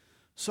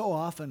 So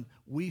often,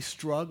 we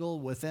struggle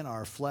within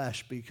our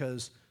flesh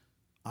because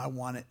I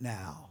want it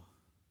now.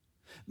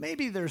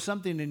 Maybe there's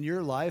something in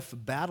your life, a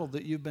battle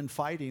that you've been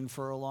fighting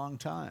for a long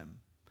time.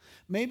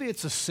 Maybe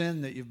it's a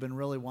sin that you've been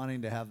really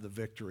wanting to have the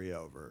victory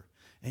over,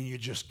 and you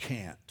just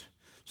can't.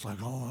 It's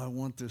like, I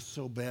want this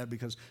so bad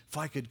because if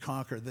I could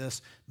conquer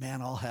this,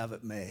 man, I'll have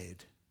it made.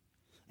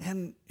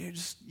 And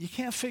you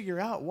can't figure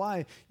out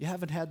why you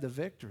haven't had the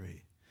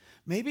victory.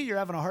 Maybe you're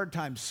having a hard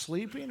time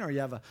sleeping, or you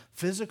have a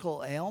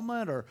physical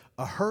ailment, or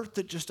a hurt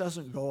that just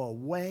doesn't go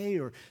away,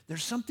 or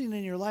there's something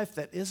in your life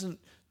that isn't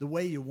the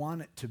way you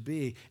want it to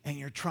be, and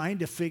you're trying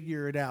to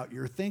figure it out.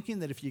 You're thinking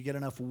that if you get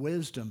enough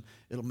wisdom,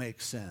 it'll make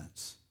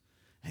sense.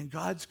 And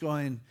God's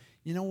going,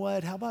 you know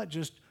what? How about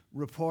just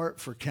report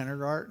for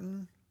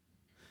kindergarten?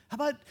 How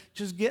about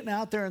just getting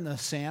out there in the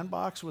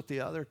sandbox with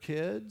the other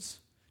kids?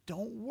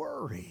 Don't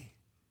worry.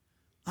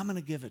 I'm going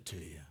to give it to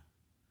you.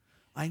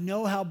 I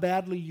know how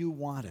badly you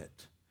want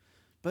it,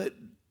 but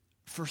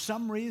for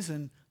some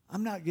reason,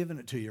 I'm not giving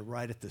it to you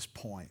right at this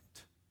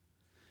point.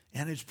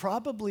 And it's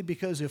probably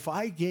because if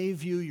I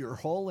gave you your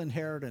whole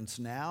inheritance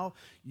now,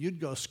 you'd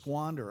go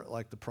squander it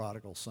like the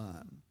prodigal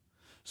son.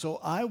 So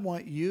I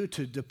want you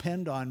to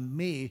depend on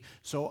me,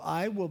 so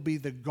I will be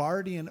the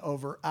guardian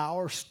over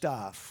our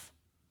stuff,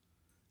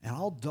 and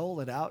I'll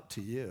dole it out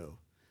to you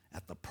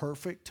at the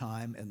perfect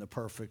time in the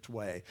perfect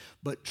way.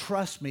 But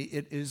trust me,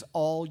 it is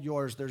all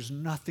yours. There's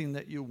nothing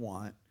that you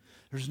want.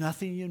 There's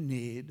nothing you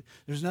need.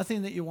 There's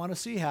nothing that you want to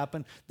see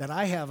happen that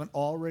I haven't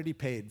already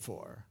paid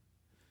for.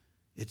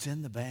 It's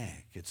in the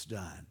bank. It's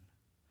done.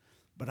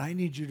 But I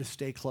need you to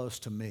stay close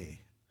to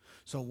me.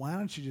 So why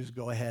don't you just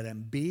go ahead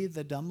and be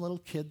the dumb little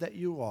kid that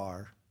you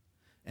are,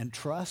 and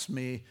trust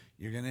me,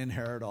 you're going to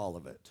inherit all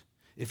of it.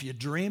 If you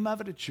dream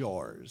of it, it's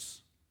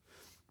yours.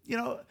 You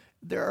know,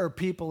 there are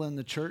people in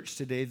the church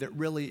today that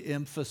really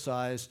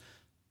emphasize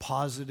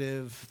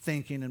positive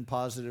thinking and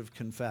positive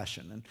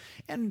confession.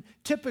 And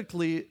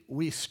typically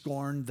we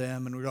scorn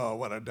them and we go,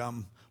 what a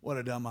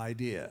dumb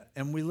idea.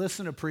 And we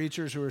listen to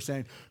preachers who are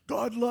saying,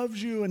 God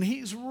loves you and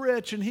he's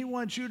rich and he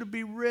wants you to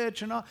be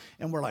rich and all.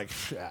 And we're like,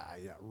 yeah,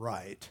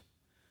 right.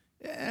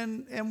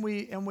 And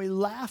we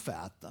laugh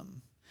at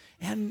them.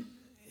 And,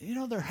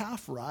 they're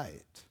half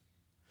right.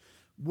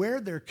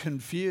 Where they're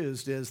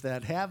confused is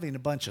that having a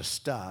bunch of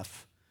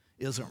stuff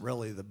isn't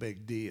really the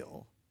big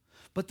deal.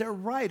 But they're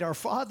right. Our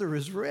Father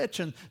is rich,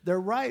 and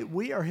they're right.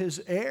 We are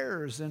his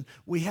heirs, and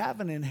we have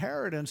an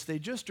inheritance. They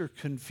just are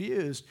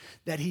confused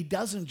that he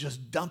doesn't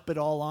just dump it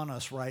all on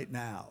us right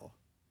now.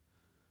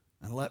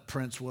 and let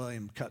Prince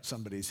William cut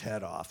somebody's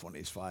head off when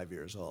he's 5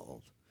 years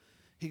old.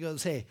 He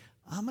goes, hey,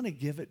 I'm going to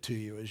give it to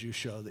you as you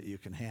show that you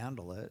can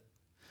handle it.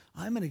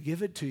 I'm going to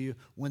give it to you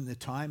when the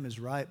time is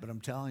right, but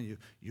I'm telling you,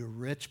 you're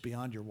rich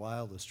beyond your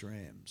wildest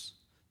dreams.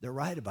 They're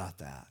right about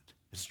that.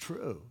 It's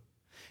true.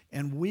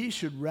 And we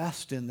should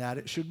rest in that.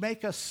 It should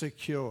make us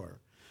secure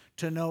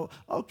to know,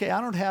 okay,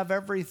 I don't have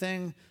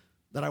everything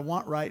that I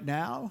want right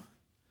now,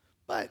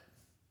 but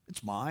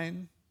it's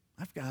mine.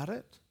 I've got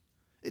it.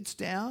 It's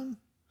down.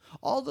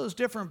 All those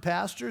different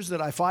pastors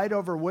that I fight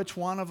over which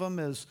one of them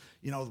is,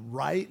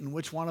 right and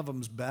which one of them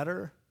is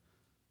better,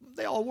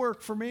 they all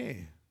work for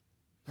me.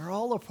 They're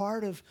all a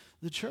part of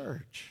the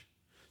church.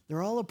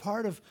 They're all a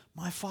part of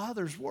my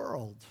Father's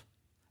world.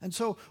 And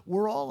so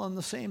we're all on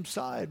the same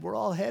side. We're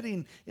all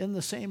heading in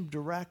the same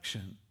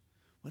direction.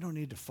 We don't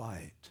need to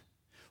fight.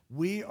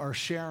 We are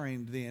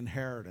sharing the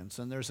inheritance,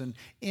 and there's an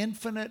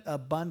infinite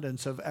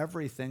abundance of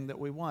everything that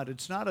we want.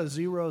 It's not a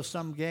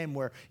zero-sum game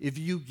where if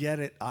you get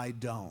it, I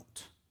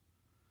don't.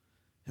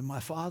 In my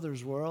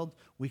Father's world,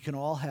 we can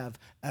all have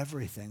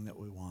everything that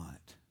we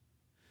want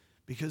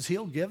because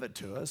He'll give it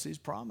to us. He's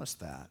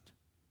promised that.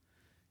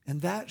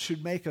 And that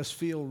should make us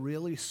feel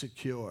really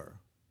secure.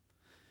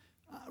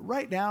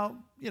 Right now,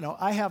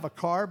 I have a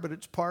car, but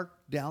it's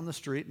parked down the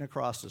street and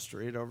across the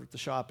street over at the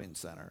shopping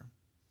center.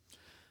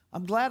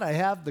 I'm glad I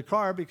have the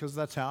car because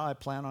that's how I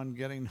plan on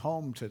getting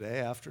home today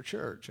after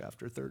church,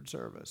 after third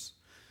service.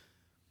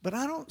 But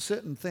I don't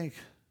sit and think,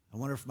 I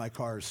wonder if my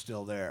car is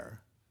still there.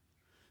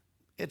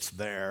 It's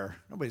there.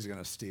 Nobody's going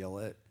to steal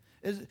it.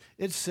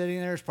 It's sitting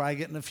there. It's probably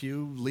getting a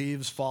few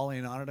leaves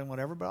falling on it and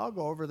whatever, but I'll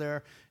go over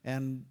there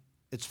and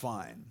it's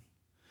fine.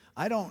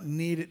 I don't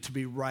need it to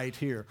be right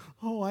here.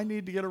 Oh, I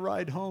need to get a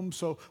ride home,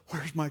 so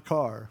where's my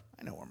car?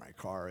 I know where my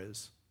car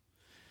is.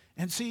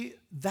 And see,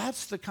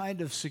 that's the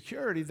kind of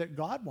security that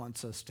God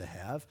wants us to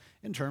have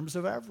in terms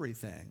of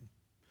everything.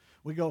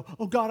 We go,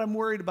 oh, God, I'm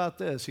worried about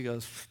this. He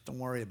goes, don't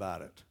worry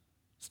about it.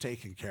 It's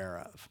taken care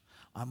of.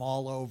 I'm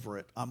all over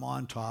it. I'm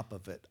on top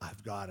of it.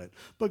 I've got it.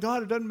 But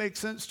God, it doesn't make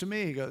sense to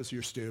me. He goes,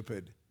 you're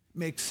stupid.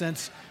 Makes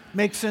sense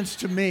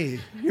to me.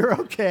 You're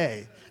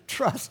okay.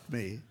 Trust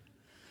me.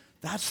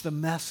 That's the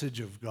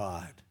message of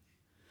God.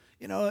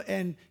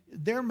 And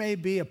there may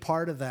be a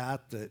part of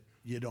that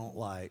you don't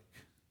like.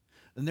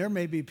 And there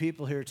may be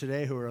people here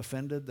today who are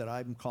offended that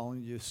I'm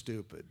calling you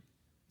stupid.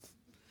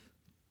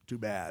 Too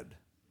bad.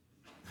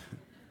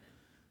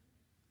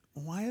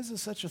 Why is it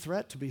such a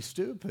threat to be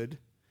stupid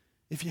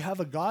if you have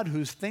a God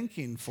who's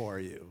thinking for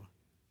you,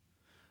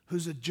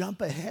 who's a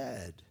jump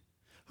ahead,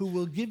 who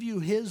will give you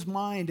His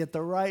mind at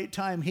the right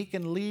time? He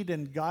can lead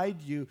and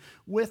guide you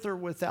with or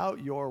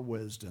without your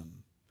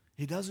wisdom.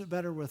 He does it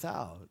better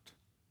without.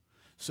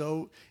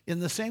 So in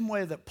the same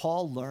way that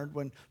Paul learned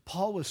when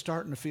Paul was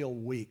starting to feel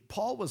weak,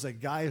 Paul was a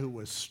guy who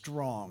was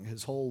strong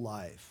his whole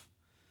life.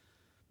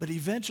 But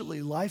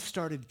eventually life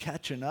started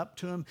catching up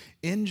to him,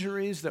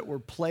 injuries that were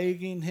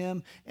plaguing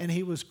him, and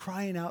he was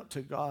crying out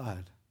to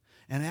God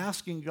and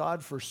asking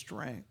God for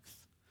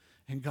strength.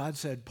 And God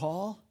said,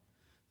 Paul,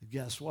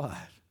 guess what?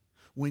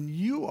 When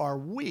you are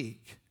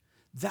weak,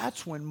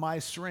 that's when my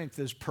strength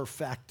is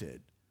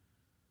perfected.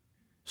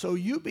 So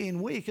you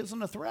being weak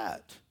isn't a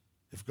threat.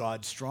 If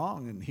God's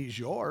strong and He's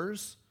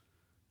yours,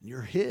 and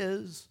you're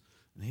His,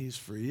 and He's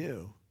for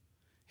you,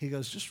 He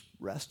goes, just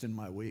rest in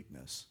my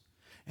weakness.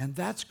 And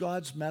that's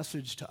God's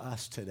message to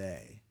us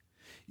today.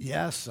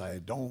 Yes, I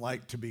don't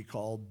like to be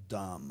called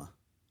dumb,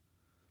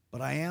 but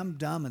I am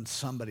dumb and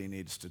somebody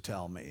needs to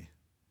tell me.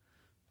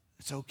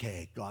 It's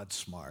okay, God's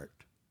smart.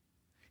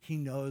 He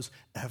knows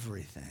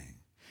everything.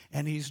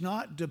 And He's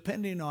not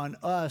depending on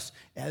us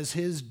as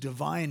His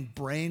divine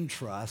brain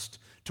trust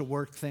to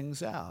work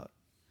things out.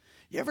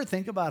 You ever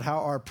think about how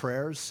our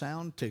prayers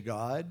sound to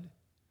God?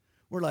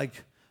 We're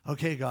like,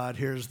 okay, God,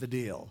 here's the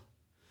deal.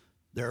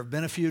 There have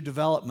been a few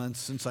developments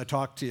since I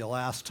talked to you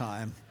last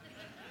time,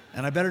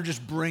 and I better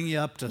just bring you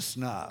up to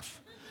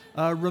snuff.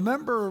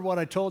 Remember what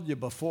I told you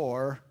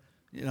before.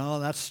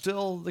 That's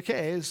still the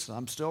case.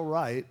 I'm still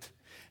right.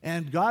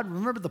 And God,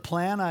 remember the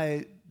plan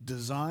I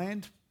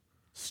designed?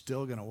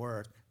 Still going to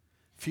work.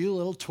 Few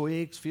little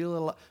tweaks,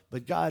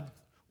 but God,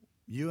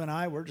 you and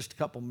I, we're just a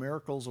couple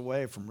miracles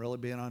away from really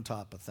being on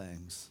top of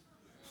things.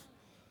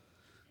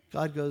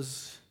 God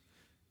goes,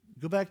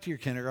 go back to your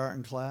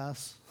kindergarten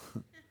class.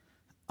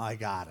 I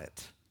got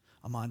it.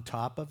 I'm on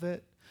top of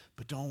it,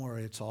 but don't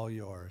worry, it's all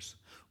yours.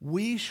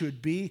 We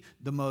should be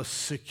the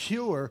most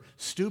secure,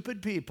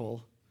 stupid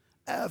people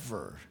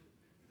ever.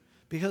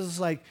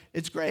 Because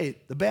it's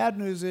great. The bad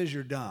news is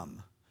you're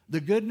dumb.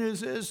 The good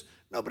news is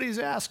nobody's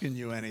asking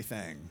you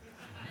anything.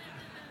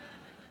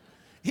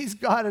 He's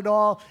got it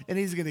all, and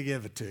He's going to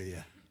give it to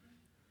you.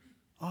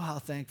 Oh, how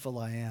thankful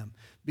I am.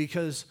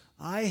 Because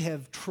I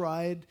have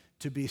tried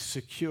to be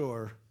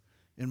secure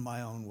in my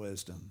own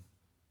wisdom.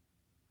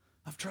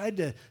 I've tried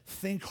to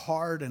think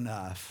hard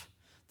enough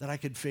that I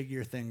could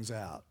figure things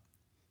out.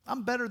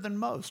 I'm better than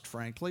most,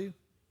 frankly.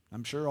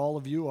 I'm sure all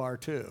of you are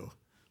too.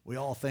 We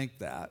all think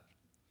that.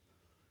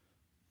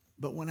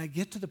 But when I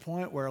get to the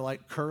point where,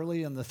 like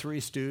Curly and the Three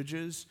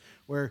Stooges,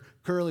 where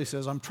Curly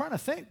says, I'm trying to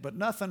think, but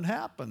nothing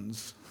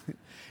happens.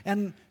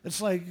 And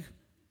it's like,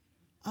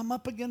 I'm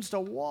up against a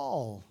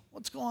wall.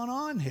 What's going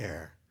on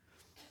here?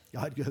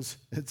 God goes,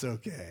 it's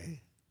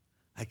okay.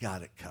 I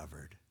got it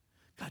covered.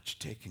 Got you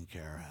taken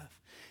care of.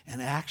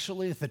 And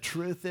actually, the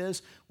truth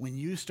is, when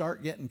you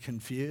start getting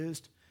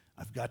confused,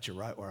 I've got you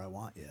right where I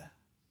want you.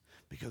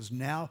 Because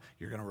now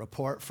you're going to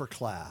report for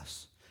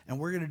class. And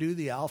we're going to do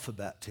the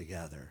alphabet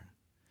together.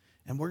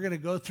 And we're going to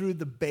go through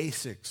the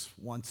basics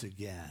once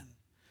again.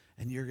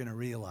 And you're going to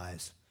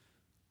realize,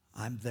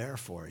 I'm there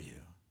for you.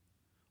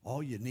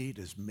 All you need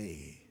is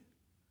me.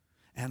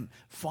 And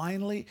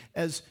finally,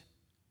 as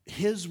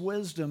his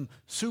wisdom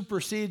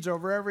supersedes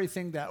over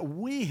everything that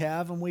we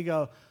have, and we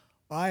go,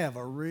 I have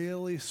a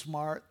really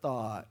smart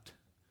thought.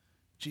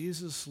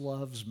 Jesus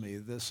loves me,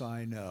 this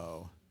I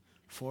know,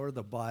 for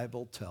the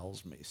Bible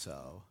tells me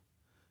so.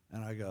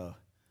 And I go,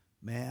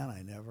 man,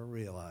 I never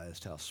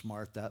realized how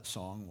smart that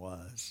song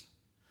was.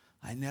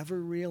 I never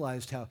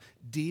realized how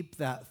deep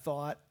that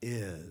thought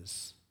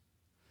is.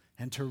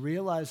 And to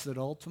realize that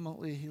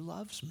ultimately he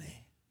loves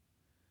me.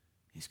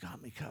 He's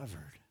got me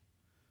covered.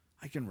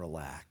 I can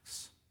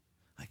relax.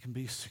 I can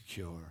be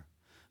secure.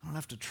 I don't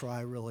have to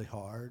try really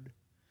hard.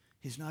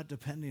 He's not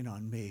depending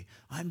on me.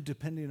 I'm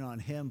depending on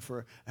him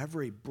for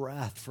every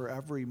breath, for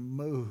every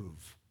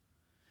move.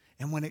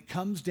 And when it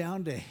comes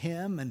down to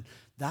him and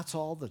that's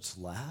all that's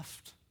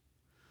left,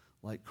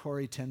 like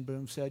Corrie ten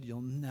Boom said,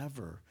 you'll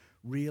never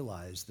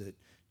realize that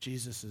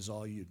Jesus is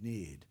all you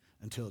need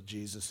until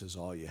Jesus is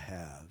all you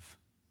have.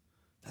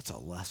 That's a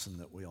lesson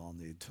that we all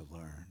need to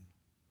learn.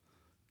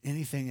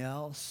 Anything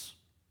else,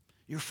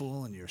 you're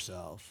fooling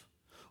yourself.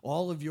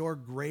 All of your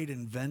great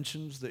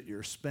inventions that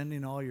you're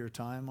spending all your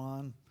time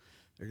on,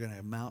 they're going to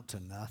amount to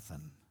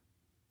nothing.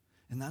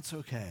 And that's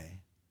okay.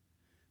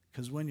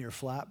 Because when you're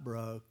flat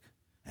broke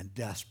and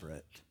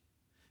desperate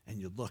and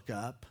you look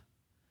up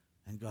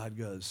and God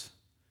goes,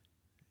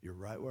 you're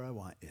right where I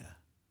want you.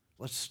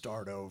 Let's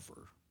start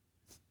over.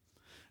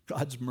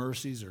 God's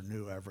mercies are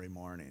new every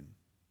morning.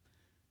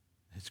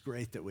 It's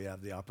great that we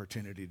have the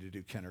opportunity to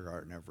do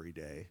kindergarten every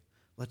day.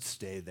 Let's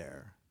stay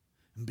there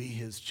and be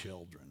his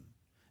children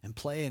and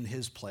play in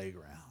his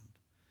playground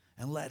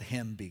and let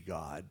him be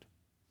God.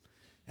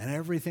 And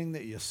everything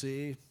that you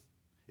see,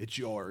 it's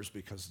yours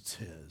because it's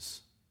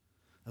his.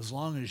 As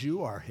long as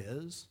you are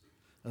his,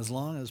 as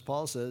long as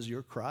Paul says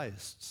you're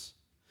Christ's,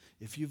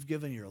 if you've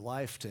given your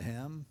life to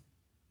him,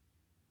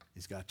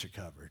 he's got you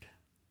covered.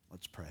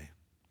 Let's pray.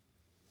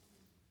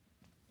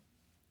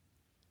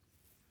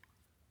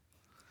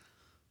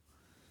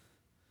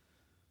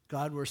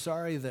 God, we're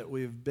sorry that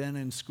we've been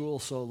in school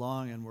so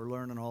long and we're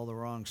learning all the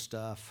wrong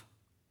stuff.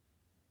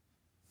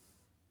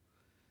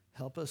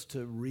 Help us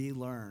to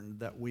relearn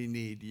that we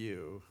need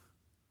you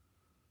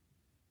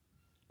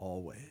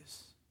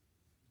always.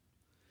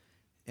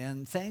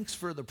 And thanks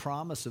for the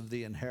promise of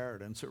the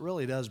inheritance. It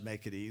really does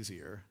make it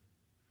easier.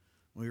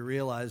 We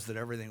realize that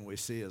everything we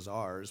see is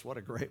ours. What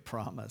a great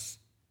promise.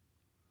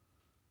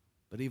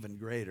 But even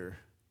greater,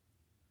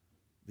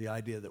 the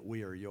idea that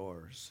we are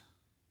yours,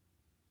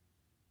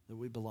 that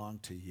we belong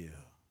to you,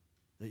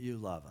 that you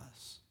love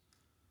us.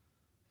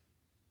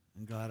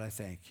 And God, I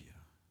thank you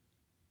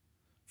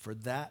for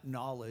that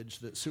knowledge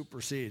that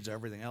supersedes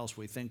everything else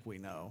we think we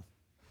know.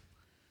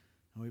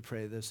 And we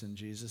pray this in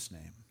Jesus'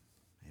 name.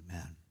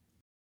 Amen.